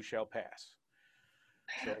this too shall pass.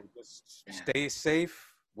 So just stay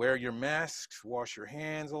safe, wear your masks, wash your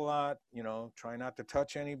hands a lot, you know, try not to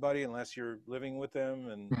touch anybody unless you're living with them.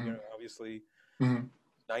 And, you know, obviously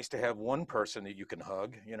nice to have one person that you can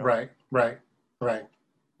hug, you know. Right, right, right.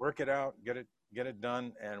 Work it out, get it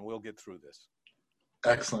done, and we'll get through this.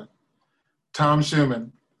 Excellent. Tom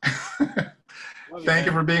Schuman. Thank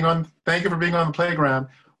you for being on the playground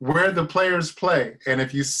where the players play. And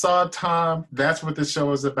if you saw Tom, that's what this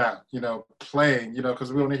show is about, you know, playing, you know,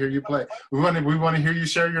 because we want to hear you play. We want to hear you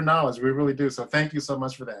share your knowledge. We really do. So thank you so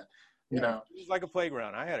much for that. You know, it was like a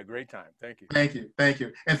playground. I had a great time. Thank you. Thank you. Thank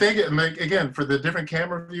you. And thank you again for the different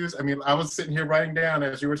camera views. I mean, I was sitting here writing down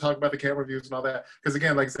as you were talking about the camera views and all that. Because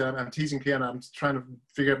again, like I said, I'm teaching piano. I'm trying to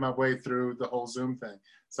figure out my way through the whole Zoom thing.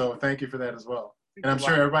 So thank you for that as well. And I'm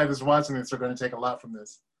sure everybody that's watching this are going to take a lot from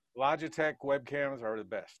this. Logitech webcams are the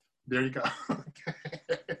best. There you go.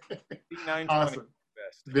 C920 awesome.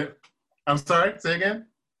 Best. I'm sorry, say again?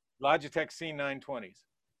 Logitech C920s.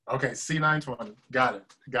 Okay, C920. Got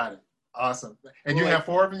it. Got it. Awesome. And you have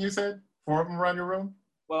 4 of them, you said? 4 of them around your room?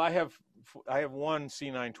 Well, I have one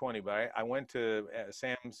C920, but I went to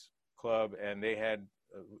Sam's Club and they had,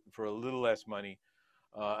 for a little less money,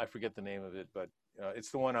 I forget the name of it, but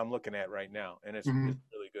it's the one I'm looking at right now, and it's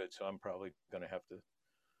really good. So I'm probably going to have to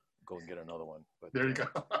go and get another one. But there you go.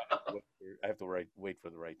 I have to wait for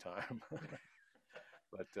the right time.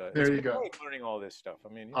 But there you go. Learning all this stuff. I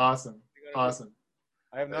mean, you know, awesome, awesome.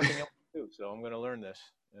 I have nothing else to do, so I'm going to learn this.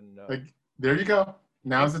 And there you go.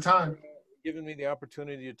 Now's the time. Giving me the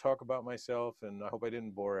opportunity to talk about myself, and I hope I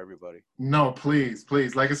didn't bore everybody. No, please,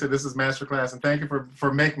 please. Like I said, this is masterclass, and thank you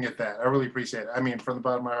for making it that. I really appreciate it. I mean, from the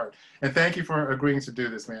bottom of my heart. And thank you for agreeing to do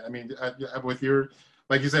this, man. I mean, with your,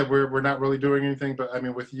 like you said, we're not really doing anything, but I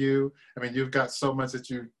mean, with you, I mean, you've got so much that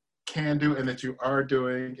you can do and that you are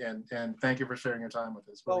doing, and thank you for sharing your time with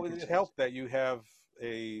us. Well, it helped that you have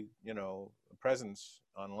a, you know, presence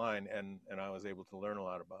online, and I was able to learn a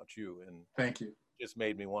lot about you. And thank you. Just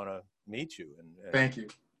made me want to meet you. And thank you. You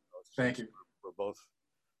know, thank you. We're both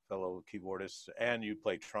fellow keyboardists, and you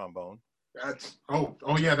play trombone. That's oh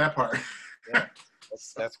yeah, that part. Yeah,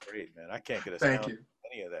 that's great, man. I can't get a sound of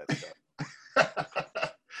any of that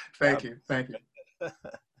stuff. Thank you.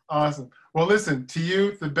 Awesome. Well, listen, to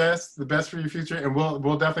you, the best for your future, and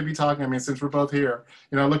we'll definitely be talking. I mean, since we're both here,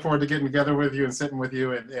 you know, I look forward to getting together with you and sitting with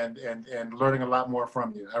you and learning a lot more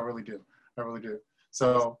from you. I really do. I really do.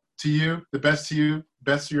 So to you, best to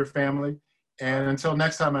your family. And until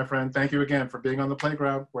next time, my friend, thank you again for being on the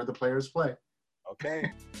playground where the players play.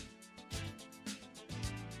 Okay.